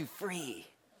to set you free.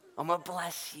 I'm going to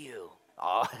bless you.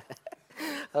 Oh,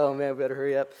 oh man, better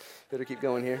hurry up. Better keep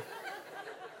going here.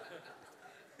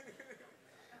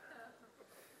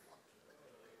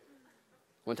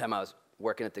 One time I was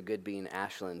working at the Good Bee in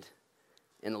Ashland,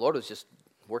 and the Lord was just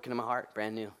working in my heart,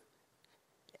 brand new.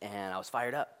 And I was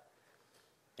fired up.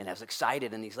 And I was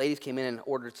excited. And these ladies came in and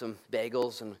ordered some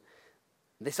bagels. And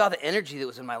they saw the energy that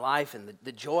was in my life and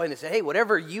the joy. And they said, hey,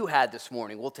 whatever you had this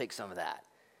morning, we'll take some of that.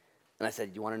 And I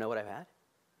said, you want to know what I've had?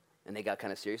 And they got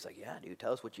kind of serious, like, yeah, dude,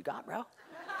 tell us what you got, bro.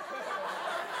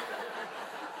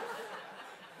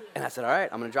 And I said, all right,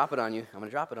 I'm going to drop it on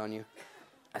you.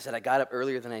 I said, I got up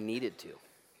earlier than I needed to. And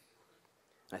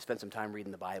I spent some time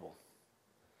reading the Bible.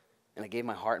 And I gave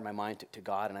my heart and my mind to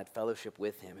God, and I had fellowship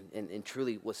with him, and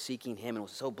truly was seeking him and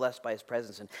was so blessed by his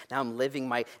presence. And now I'm living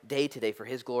my day today for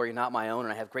his glory, not my own,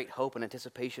 and I have great hope and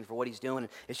anticipation for what he's doing. And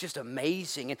it's just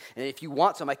amazing. And if you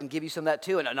want some, I can give you some of that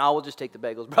too. And no, we'll just take the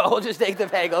bagels, bro. We'll just take the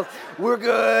bagels. We're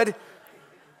good.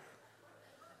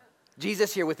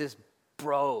 Jesus here with his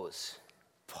bros,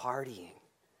 partying,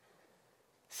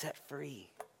 set free.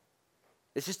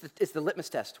 It's the litmus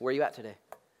test. Where are you at today?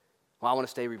 Well, I want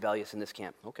to stay rebellious in this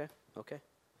camp. Okay.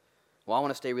 Well, I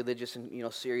want to stay religious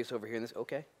and, serious over here in this.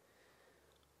 Okay.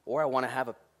 Or I want to have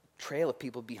a trail of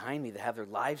people behind me that have their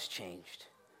lives changed.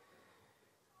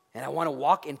 And I want to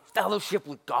walk in fellowship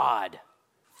with God.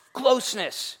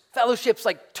 Closeness. Fellowship's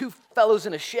like two fellows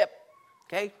in a ship.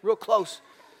 Okay? Real close.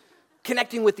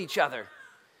 Connecting with each other.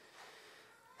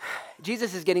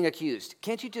 Jesus is getting accused.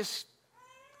 Can't you just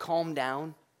calm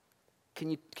down? Can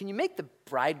you make the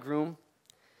bridegroom,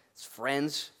 his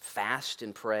friends, fast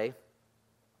and pray?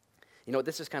 You know what?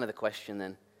 This is kind of the question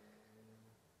then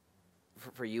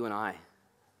for you and I.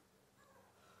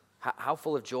 How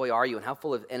full of joy are you, and how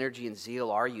full of energy and zeal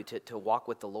are you to walk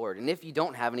with the Lord? And if you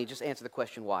don't have any, just answer the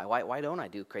question, why? Why don't I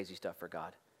do crazy stuff for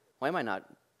God? Why am I not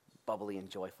bubbly and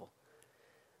joyful?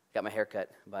 Got my hair cut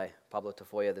by Pablo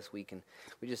Tafoya this week, and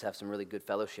we just have some really good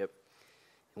fellowship.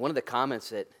 And one of the comments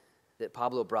that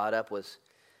Pablo brought up was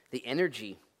the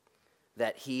energy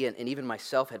that he and even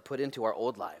myself had put into our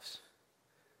old lives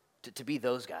to be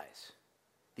those guys.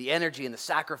 The energy and the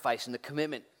sacrifice and the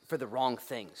commitment for the wrong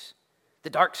things, the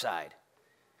dark side.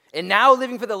 And now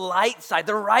living for the light side,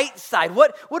 the right side.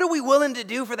 What are we willing to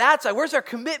do for that side? Where's our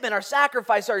commitment, our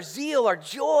sacrifice, our zeal, our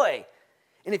joy?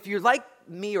 And if you're like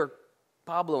me or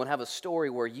Pablo and have a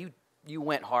story where you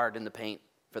went hard in the paint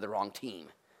for the wrong team,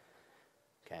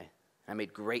 okay? I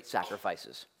made great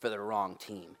sacrifices for the wrong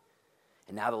team.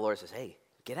 And now the Lord says, hey,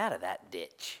 get out of that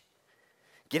ditch.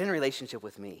 Get in a relationship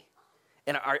with me.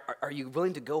 And are you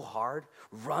willing to go hard,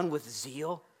 run with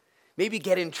zeal, maybe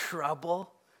get in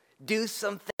trouble, do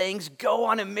some things, go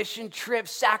on a mission trip,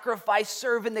 sacrifice,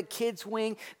 serve in the kids'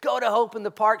 wing, go to Hope in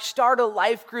the Park, start a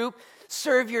life group,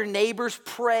 serve your neighbors,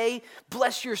 pray,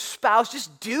 bless your spouse,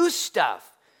 just do stuff.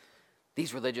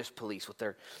 These religious police with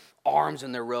their arms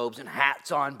in their robes and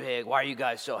hats on big, why are you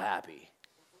guys so happy?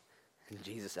 And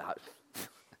Jesus out.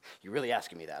 You're really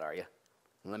asking me that, are you?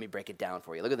 Let me break it down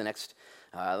for you. Look at the next,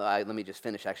 let me just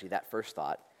finish actually that first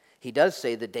thought. He does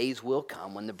say the days will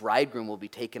come when the bridegroom will be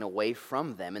taken away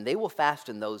from them, and they will fast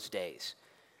in those days.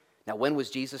 Now, when was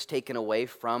Jesus taken away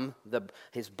from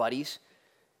his buddies?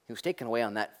 He was taken away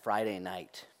on that Friday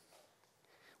night,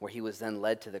 where he was then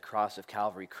led to the cross of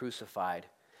Calvary, crucified,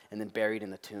 and then buried in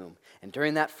the tomb. And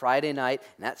during that Friday night,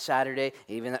 and that Saturday,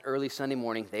 and even that early Sunday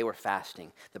morning, they were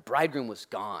fasting. The bridegroom was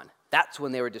gone. That's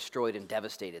when they were destroyed and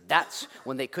devastated. That's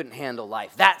when they couldn't handle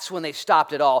life. That's when they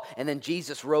stopped it all. And then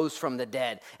Jesus rose from the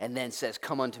dead and then says,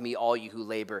 come unto me, all you who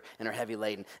labor and are heavy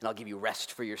laden, and I'll give you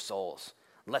rest for your souls.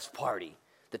 Let's party.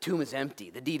 The tomb is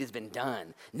empty. The deed has been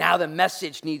done. Now the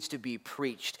message needs to be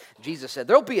preached. Jesus said,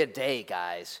 there'll be a day,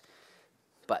 guys,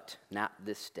 but not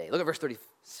this day. Look at verse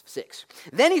 36.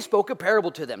 Then he spoke a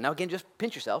parable to them. Now again, just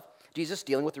pinch yourself. Jesus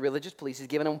dealing with the religious police. He's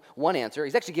given them one answer.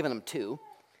 He's actually given them two.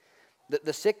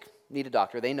 The sick need a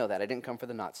doctor. They know that. I didn't come for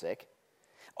the not sick.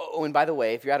 Oh, and by the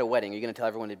way, if you're at a wedding, you're going to tell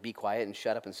everyone to be quiet and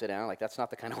shut up and sit down. Like, that's not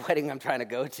the kind of wedding I'm trying to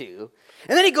go to.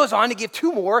 And then he goes on to give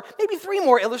two more, maybe three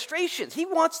more illustrations. He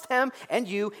wants them and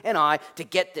you and I to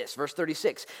get this. Verse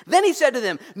 36. Then he said to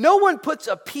them, no one puts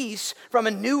a piece from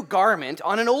a new garment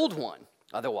on an old one.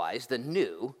 Otherwise, the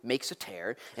new makes a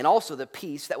tear, and also the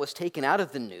piece that was taken out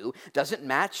of the new doesn't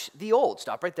match the old.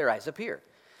 Stop right there, eyes up here.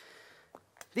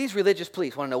 These religious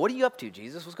police want to know, what are you up to,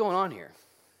 Jesus? What's going on here?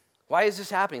 Why is this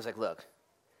happening? He's like, look,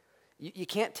 you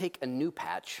can't take a new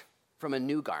patch from a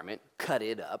new garment, cut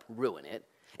it up, ruin it,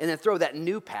 and then throw that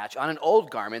new patch on an old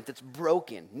garment that's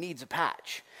broken, needs a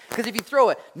patch. Because if you throw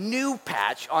a new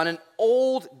patch on an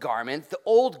old garment, the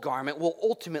old garment will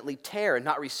ultimately tear and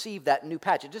not receive that new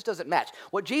patch. It just doesn't match.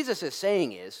 What Jesus is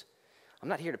saying is, I'm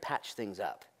not here to patch things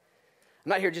up.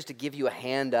 I'm not here just to give you a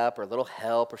hand up or a little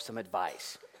help or some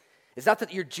advice. It's not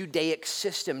that your Judaic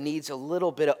system needs a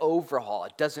little bit of overhaul.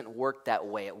 It doesn't work that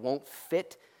way. It won't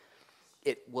fit.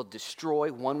 It will destroy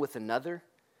one with another.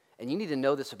 And you need to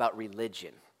know this about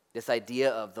religion, this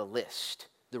idea of the list,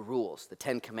 the rules, the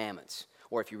 10 commandments,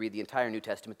 or if you read the entire New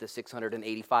Testament, the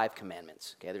 685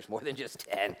 commandments. Okay, there's more than just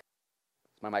 10. Is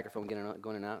my microphone going in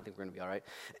and out? I think we're going to be all right.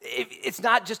 It's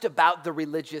not just about the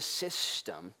religious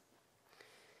system.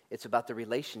 It's about the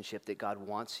relationship that God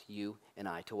wants you and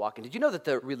I to walk in. Did you know that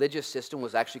the religious system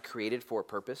was actually created for a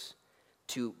purpose?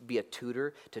 To be a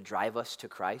tutor, to drive us to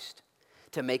Christ?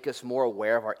 to make us more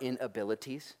aware of our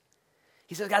inabilities.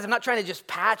 He says, guys, I'm not trying to just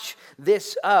patch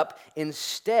this up.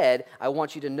 Instead, I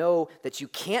want you to know that you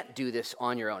can't do this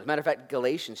on your own. As a matter of fact,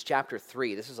 Galatians chapter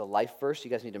 3, this is a life verse.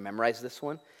 You guys need to memorize this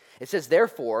one. It says,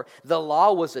 therefore, the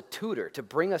law was a tutor to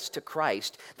bring us to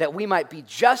Christ that we might be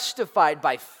justified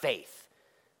by faith.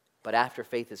 But after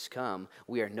faith has come,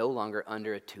 we are no longer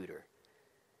under a tutor.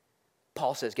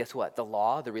 Paul says, guess what? The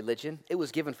law, the religion, it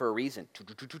was given for a reason,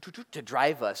 to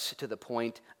drive us to the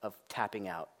point of tapping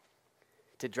out,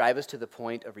 to drive us to the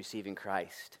point of receiving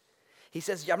Christ. He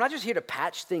says, I'm not just here to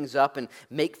patch things up and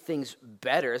make things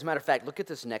better. As a matter of fact, look at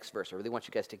this next verse. I really want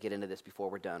you guys to get into this before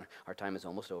we're done. Our time is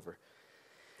almost over.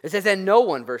 It says, and no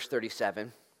one, verse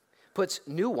 37, puts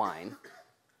new wine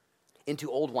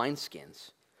into old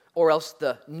wineskins, or else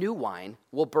the new wine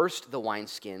will burst the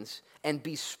wineskins and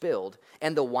be spilled,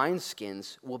 and the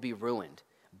wineskins will be ruined.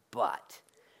 But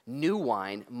new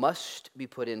wine must be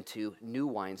put into new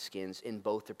wineskins, and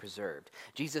both are preserved.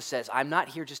 Jesus says, I'm not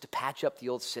here just to patch up the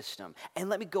old system. And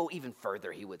let me go even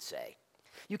further, he would say.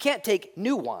 You can't take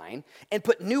new wine and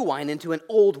put new wine into an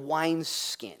old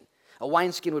wineskin. A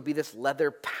wineskin would be this leather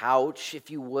pouch,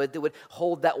 if you would, that would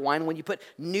hold that wine. When you put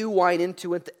new wine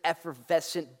into it, the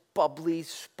effervescent, bubbly,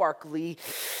 sparkly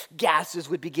gases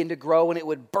would begin to grow, and it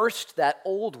would burst that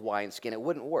old wineskin. It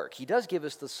wouldn't work. He does give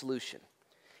us the solution.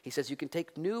 He says you can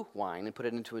take new wine and put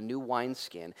it into a new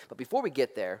wineskin. But before we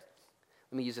get there,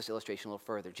 let me use this illustration a little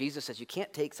further. Jesus says you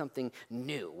can't take something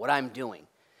new, what I'm doing,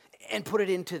 and put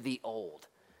it into the old.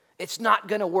 It's not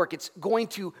going to work. It's going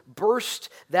to burst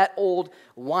that old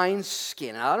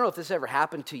wineskin. I don't know if this ever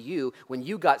happened to you when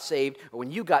you got saved or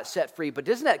when you got set free, but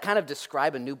doesn't that kind of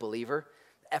describe a new believer?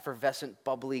 Effervescent,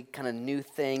 bubbly kind of new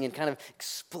thing and kind of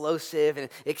explosive and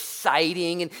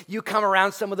exciting. And you come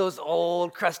around some of those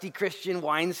old, crusty Christian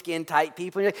wineskin type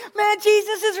people, and you're like, man,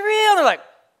 Jesus is real. And they're like,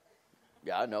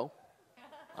 yeah, I know.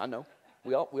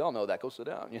 We all know that. Go sit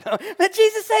down, you know. But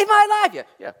Jesus saved my life.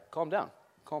 Yeah, calm down.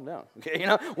 Okay, you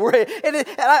know,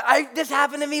 this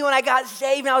happened to me when I got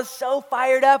saved, and I was so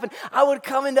fired up, and I would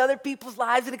come into other people's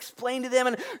lives and explain to them,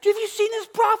 and have you seen this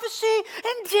prophecy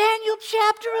in Daniel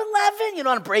chapter 11? You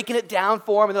know, I'm breaking it down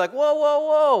for them, and they're like,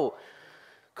 whoa,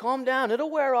 calm down, it'll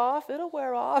wear off.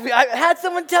 I had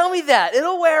someone tell me that,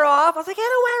 it'll wear off. I was like,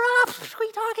 it'll wear off, what are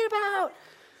you talking about?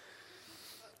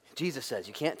 Jesus says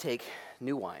you can't take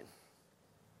new wine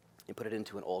and put it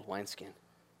into an old wineskin.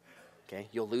 Okay,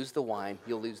 you'll lose the wine,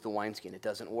 you'll lose the wineskin. It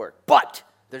doesn't work. But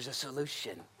there's a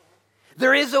solution.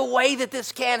 There is a way that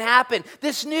this can happen.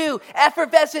 This new,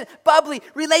 effervescent, bubbly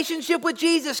relationship with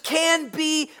Jesus can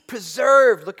be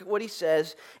preserved. Look at what he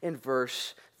says in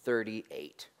verse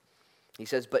 38. He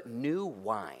says, but new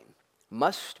wine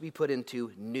must be put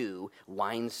into new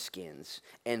wineskins,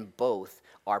 and both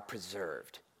are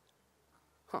preserved.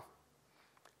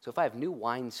 So if I have new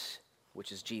wines,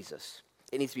 which is Jesus,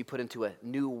 it needs to be put into a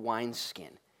new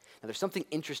wineskin. Now, there's something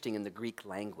interesting in the Greek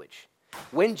language.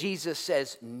 When Jesus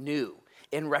says new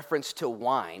in reference to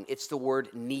wine, it's the word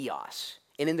neos.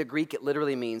 And in the Greek, it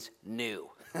literally means new.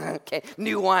 Okay,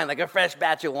 new wine, like a fresh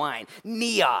batch of wine.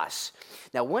 Neos.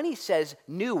 Now, when he says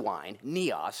new wine,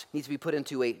 neos, needs to be put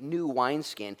into a new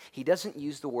wineskin, he doesn't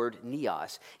use the word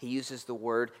neos. He uses the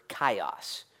word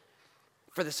kaios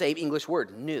for the same English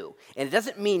word, new. And it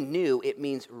doesn't mean new, it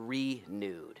means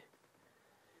renewed.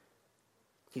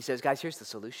 He says, guys, here's the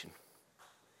solution.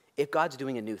 If God's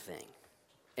doing a new thing,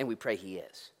 and we pray he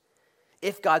is,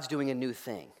 if God's doing a new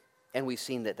thing, and we've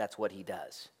seen that that's what he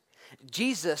does,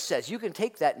 Jesus says you can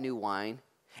take that new wine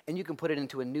and you can put it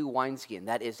into a new wineskin.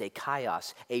 That is a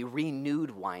kaios, a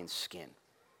renewed wineskin.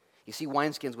 You see,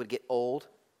 wineskins would get old,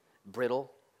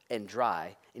 brittle, and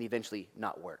dry, and eventually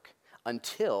not work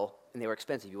until, and they were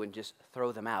expensive, you wouldn't just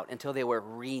throw them out, until they were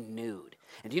renewed.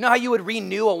 And do you know how you would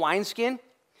renew a wineskin?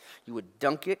 You would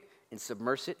dunk it and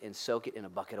submerge it and soak it in a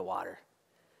bucket of water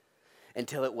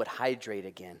until it would hydrate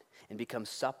again and become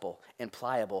supple and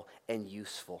pliable and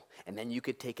useful. And then you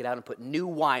could take it out and put new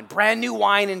wine, brand new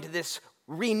wine, into this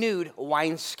renewed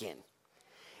wineskin.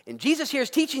 And Jesus here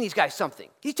is teaching these guys something.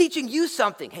 He's teaching you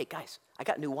something. Hey, guys, I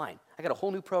got new wine. I got a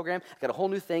whole new program. I got a whole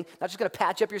new thing. Not just going to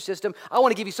patch up your system. I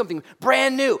want to give you something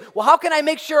brand new. Well, how can I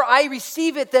make sure I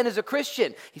receive it then as a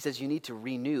Christian? He says you need to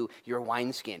renew your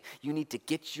wineskin. You need to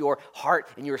get your heart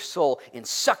and your soul and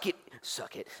soak it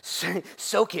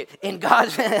in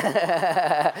God's...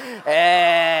 hey.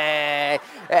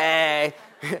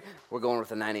 We're going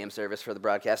with a 9 a.m. service for the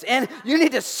broadcast. And you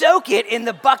need to soak it in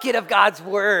the bucket of God's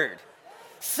word.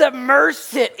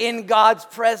 Submerge it in God's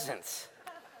presence.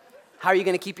 How are you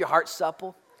going to keep your heart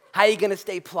supple? How are you going to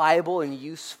stay pliable and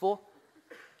useful?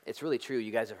 It's really true.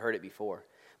 You guys have heard it before.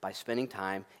 by spending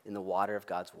time in the water of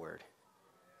God's word.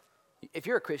 If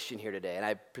you're a Christian here today, and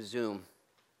I presume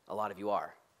a lot of you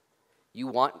are, you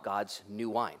want God's new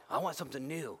wine. I want something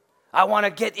new. I want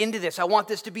to get into this. I want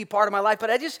this to be part of my life, but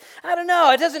I don't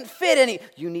know. It doesn't fit any.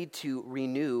 You need to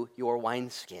renew your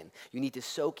wineskin. You need to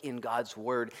soak in God's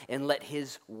word and let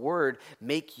his word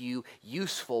make you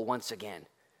useful once again.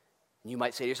 You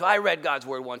might say to yourself, I read God's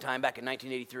word one time back in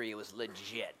 1983. It was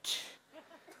legit.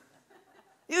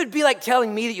 It would be like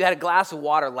telling me that you had a glass of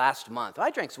water last month.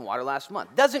 I drank some water last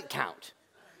month. Doesn't count.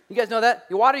 You guys know that?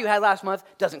 Your water you had last month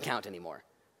doesn't count anymore.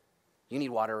 You need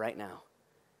water right now.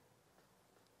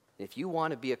 If you want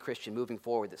to be a Christian moving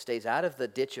forward that stays out of the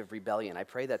ditch of rebellion, I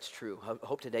pray that's true. I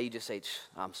hope today you just say,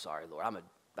 I'm sorry, Lord.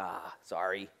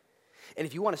 Sorry. And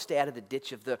if you want to stay out of the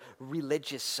ditch of the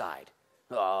religious side,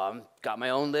 I've got my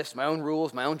own list, my own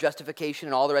rules, my own justification,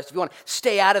 and all the rest. If you want to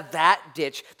stay out of that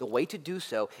ditch, the way to do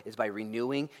so is by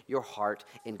renewing your heart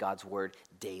in God's word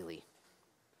daily.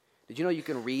 Did you know you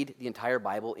can read the entire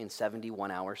Bible in 71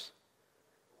 hours?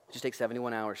 Just take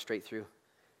 71 hours straight through.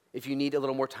 If you need a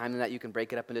little more time than that, you can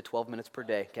break it up into 12 minutes per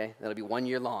day, okay? That'll be 1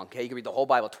 year long, okay? You can read the whole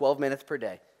Bible 12 minutes per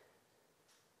day.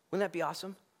 Wouldn't that be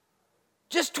awesome?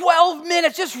 Just 12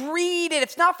 minutes, just read it.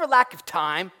 It's not for lack of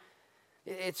time.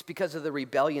 It's because of the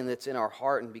rebellion that's in our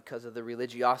heart and because of the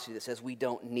religiosity that says we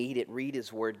don't need it. Read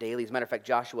his word daily. As a matter of fact,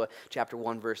 Joshua chapter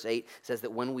 1, verse 8 says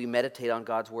that when we meditate on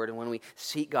God's word and when we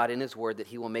seek God in his word, that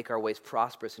he will make our ways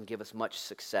prosperous and give us much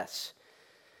success.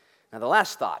 Now the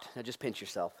last thought, now just pinch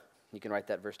yourself. You can write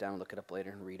that verse down and look it up later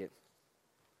and read it.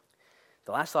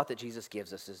 The last thought that Jesus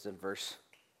gives us is in verse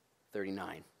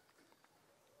 39.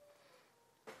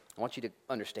 I want you to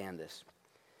understand this.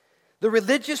 The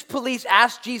religious police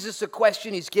asked Jesus a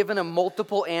question. He's given them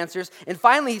multiple answers. And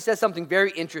finally, he says something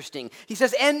very interesting. He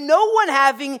says, and no one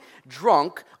having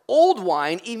drunk old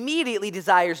wine immediately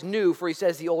desires new, for he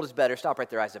says the old is better. Stop right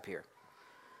there, eyes up here.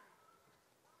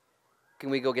 Can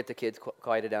we go get the kids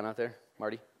quieted down out there,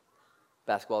 Marty?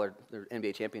 Basketball or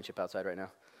NBA championship outside right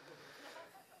now.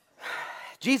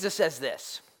 Jesus says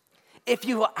this. If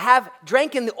you have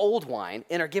drank in the old wine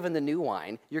and are given the new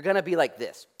wine, you're going to be like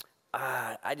this.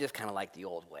 I just kind of like the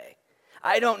old way.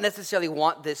 I don't necessarily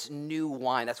want this new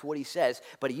wine. That's what he says.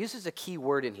 But he uses a key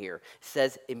word in here. He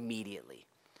says immediately.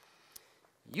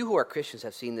 You who are Christians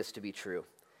have seen this to be true.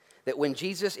 That when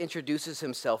Jesus introduces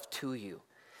himself to you,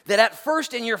 that at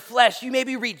first in your flesh, you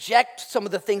maybe reject some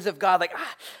of the things of God, like,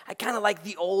 I kind of like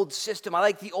the old system, I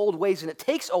like the old ways, and it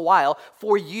takes a while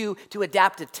for you to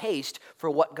adapt a taste for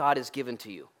what God has given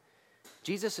to you.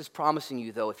 Jesus is promising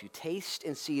you, though, if you taste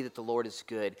and see that the Lord is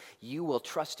good, you will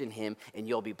trust in him and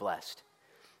you'll be blessed.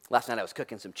 Last night I was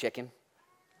cooking some chicken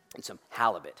and some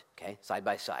halibut, okay, side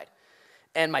by side.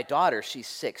 And my daughter, she's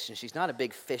 6, and she's not a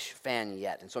big fish fan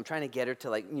yet. And so I'm trying to get her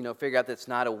to, figure out that it's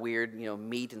not a weird,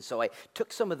 meat. And so I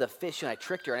took some of the fish, and I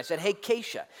tricked her. And I said, hey,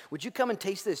 Keisha, would you come and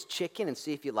taste this chicken and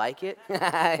see if you like it?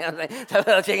 But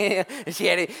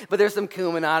there's some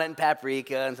cumin on it and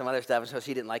paprika and some other stuff, and so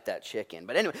she didn't like that chicken.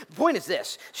 But anyway, the point is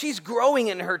this. She's growing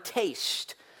in her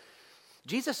taste.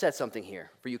 Jesus said something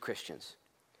here for you Christians.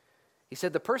 He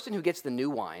said the person who gets the new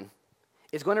wine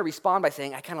is going to respond by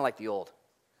saying, I kind of like the old.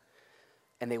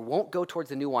 And they won't go towards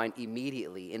the new wine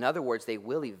immediately. In other words, they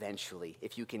will eventually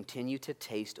if you continue to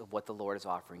taste of what the Lord is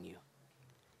offering you.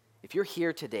 If you're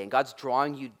here today and God's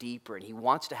drawing you deeper and he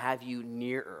wants to have you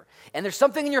nearer, and there's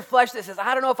something in your flesh that says,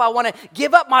 I don't know if I want to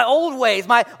give up my old ways,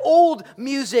 my old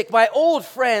music, my old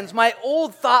friends, my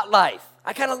old thought life.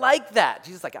 I kind of like that.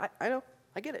 Jesus is like, I know,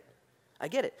 I get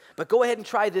it. But go ahead and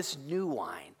try this new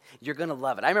wine. You're going to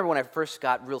love it. I remember when I first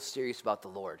got real serious about the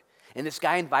Lord. And this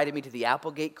guy invited me to the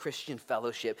Applegate Christian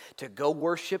Fellowship to go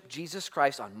worship Jesus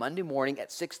Christ on Monday morning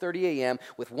at 6:30 a.m.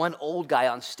 with one old guy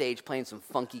on stage playing some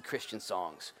funky Christian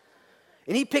songs.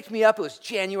 And he picked me up. It was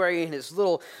January in his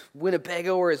little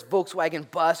Winnebago or his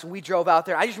Volkswagen bus, and we drove out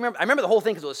there. I remember the whole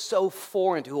thing because it was so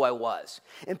foreign to who I was.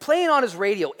 And playing on his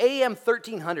radio, AM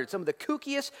 1300, some of the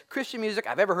kookiest Christian music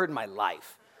I've ever heard in my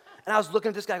life. And I was looking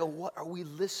at this guy and go, what are we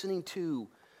listening to?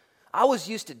 I was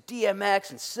used to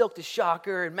DMX and Silk the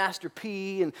Shocker and Master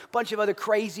P and a bunch of other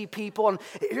crazy people. And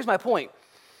here's my point.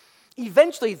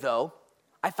 Eventually, though,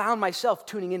 I found myself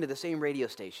tuning into the same radio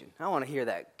station. I want to hear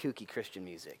that kooky Christian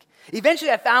music.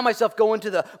 Eventually, I found myself going to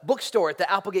the bookstore at the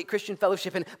Applegate Christian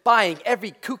Fellowship and buying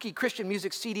every kooky Christian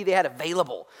music CD they had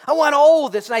available. I want all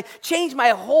of this, and I changed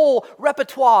my whole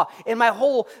repertoire and my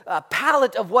whole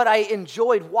palette of what I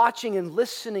enjoyed watching and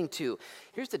listening to.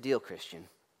 Here's the deal, Christian.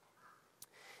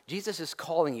 Jesus is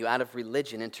calling you out of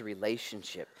religion into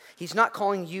relationship. He's not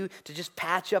calling you to just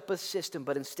patch up a system,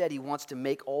 but instead he wants to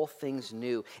make all things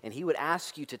new. And he would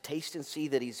ask you to taste and see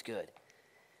that he's good.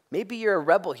 Maybe you're a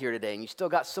rebel here today and you still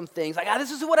got some things like, this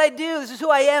is what I do. This is who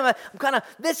I am.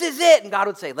 This is it. And God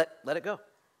would say, let it go.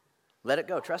 Let it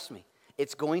go. Trust me.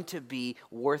 It's going to be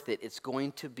worth it. It's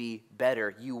going to be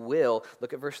better. You will.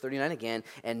 Look at verse 39 again.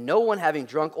 And no one having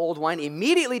drunk old wine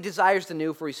immediately desires the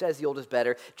new, for he says the old is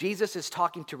better. Jesus is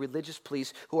talking to religious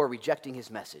police who are rejecting his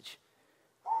message.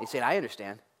 He's saying, I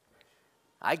understand.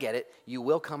 I get it. You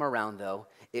will come around, though.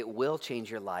 It will change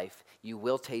your life. You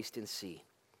will taste and see.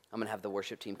 I'm going to have the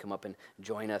worship team come up and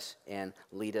join us and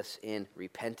lead us in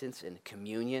repentance and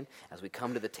communion as we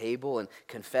come to the table and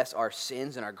confess our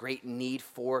sins and our great need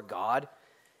for God.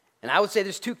 And I would say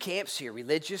there's two camps here,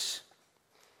 religious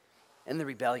and the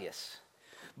rebellious.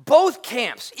 Both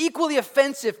camps, equally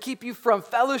offensive, keep you from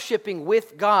fellowshipping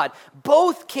with God.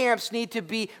 Both camps need to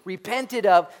be repented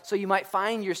of so you might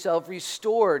find yourself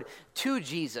restored to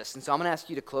Jesus. And so I'm going to ask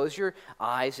you to close your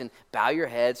eyes and bow your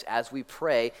heads as we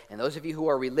pray. And those of you who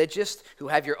are religious, who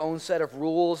have your own set of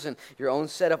rules and your own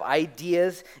set of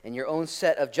ideas and your own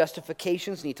set of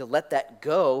justifications, need to let that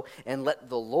go and let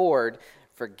the Lord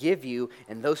forgive you.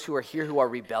 And those who are here who are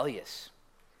rebellious,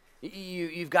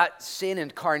 you've got sin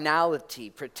and carnality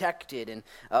protected and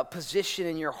a position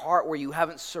in your heart where you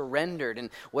haven't surrendered. And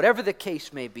whatever the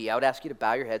case may be, I would ask you to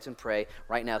bow your heads and pray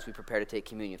right now as we prepare to take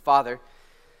communion. Father,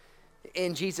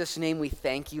 in Jesus' name we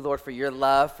thank you, Lord, for your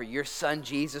love, for your son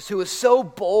Jesus, who is so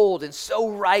bold and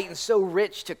so right and so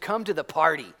rich to come to the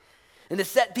party and to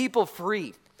set people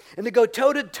free and to go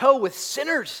toe-to-toe with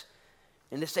sinners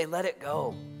and to say, let it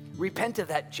go. Repent of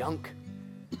that junk.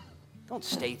 Don't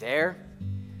stay there.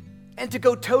 And to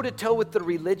go toe-to-toe with the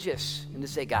religious and to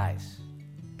say, guys,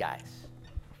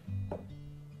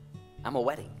 I'm a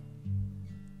wedding.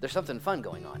 There's something fun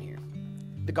going on here.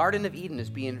 The Garden of Eden is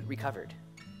being recovered.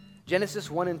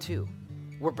 Genesis 1 and 2,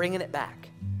 we're bringing it back.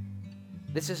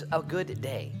 This is a good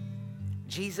day.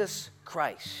 Jesus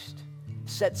Christ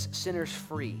sets sinners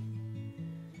free,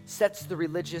 sets the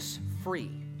religious free,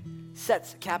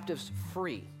 sets captives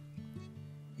free,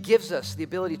 gives us the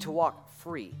ability to walk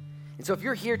free. And so if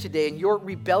you're here today and you're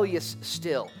rebellious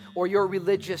still, or you're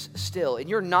religious still, and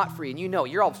you're not free, and you know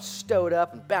you're all stowed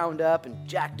up and bound up and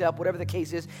jacked up, whatever the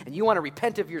case is, and you want to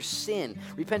repent of your sin,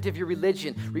 repent of your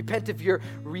religion, repent of your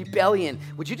rebellion,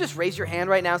 would you just raise your hand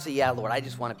right now and say, yeah, Lord, I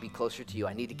just want to be closer to you.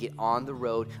 I need to get on the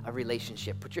road of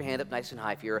relationship. Put your hand up nice and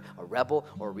high. If you're a rebel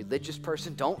or a religious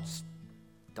person, don't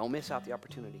miss out the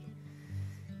opportunity.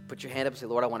 Put your hand up and say,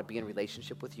 Lord, I want to be in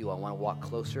relationship with you. I want to walk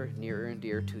closer, nearer, and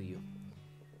dearer to you.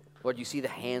 Lord, you see the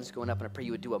hands going up, and I pray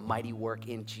you would do a mighty work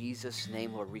in Jesus'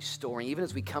 name, Lord, restoring. Even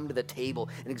as we come to the table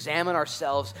and examine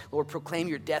ourselves, Lord, proclaim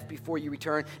your death before you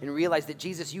return and realize that,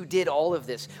 Jesus, you did all of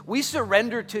this. We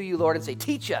surrender to you, Lord, and say,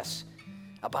 teach us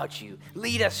about you.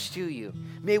 Lead us to you.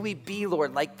 May we be,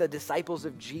 Lord, like the disciples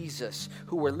of Jesus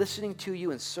who were listening to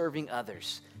you and serving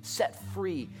others, set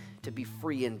free to be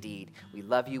free indeed. We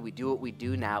love you. We do what we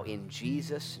do now in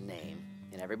Jesus' name.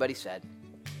 And everybody said,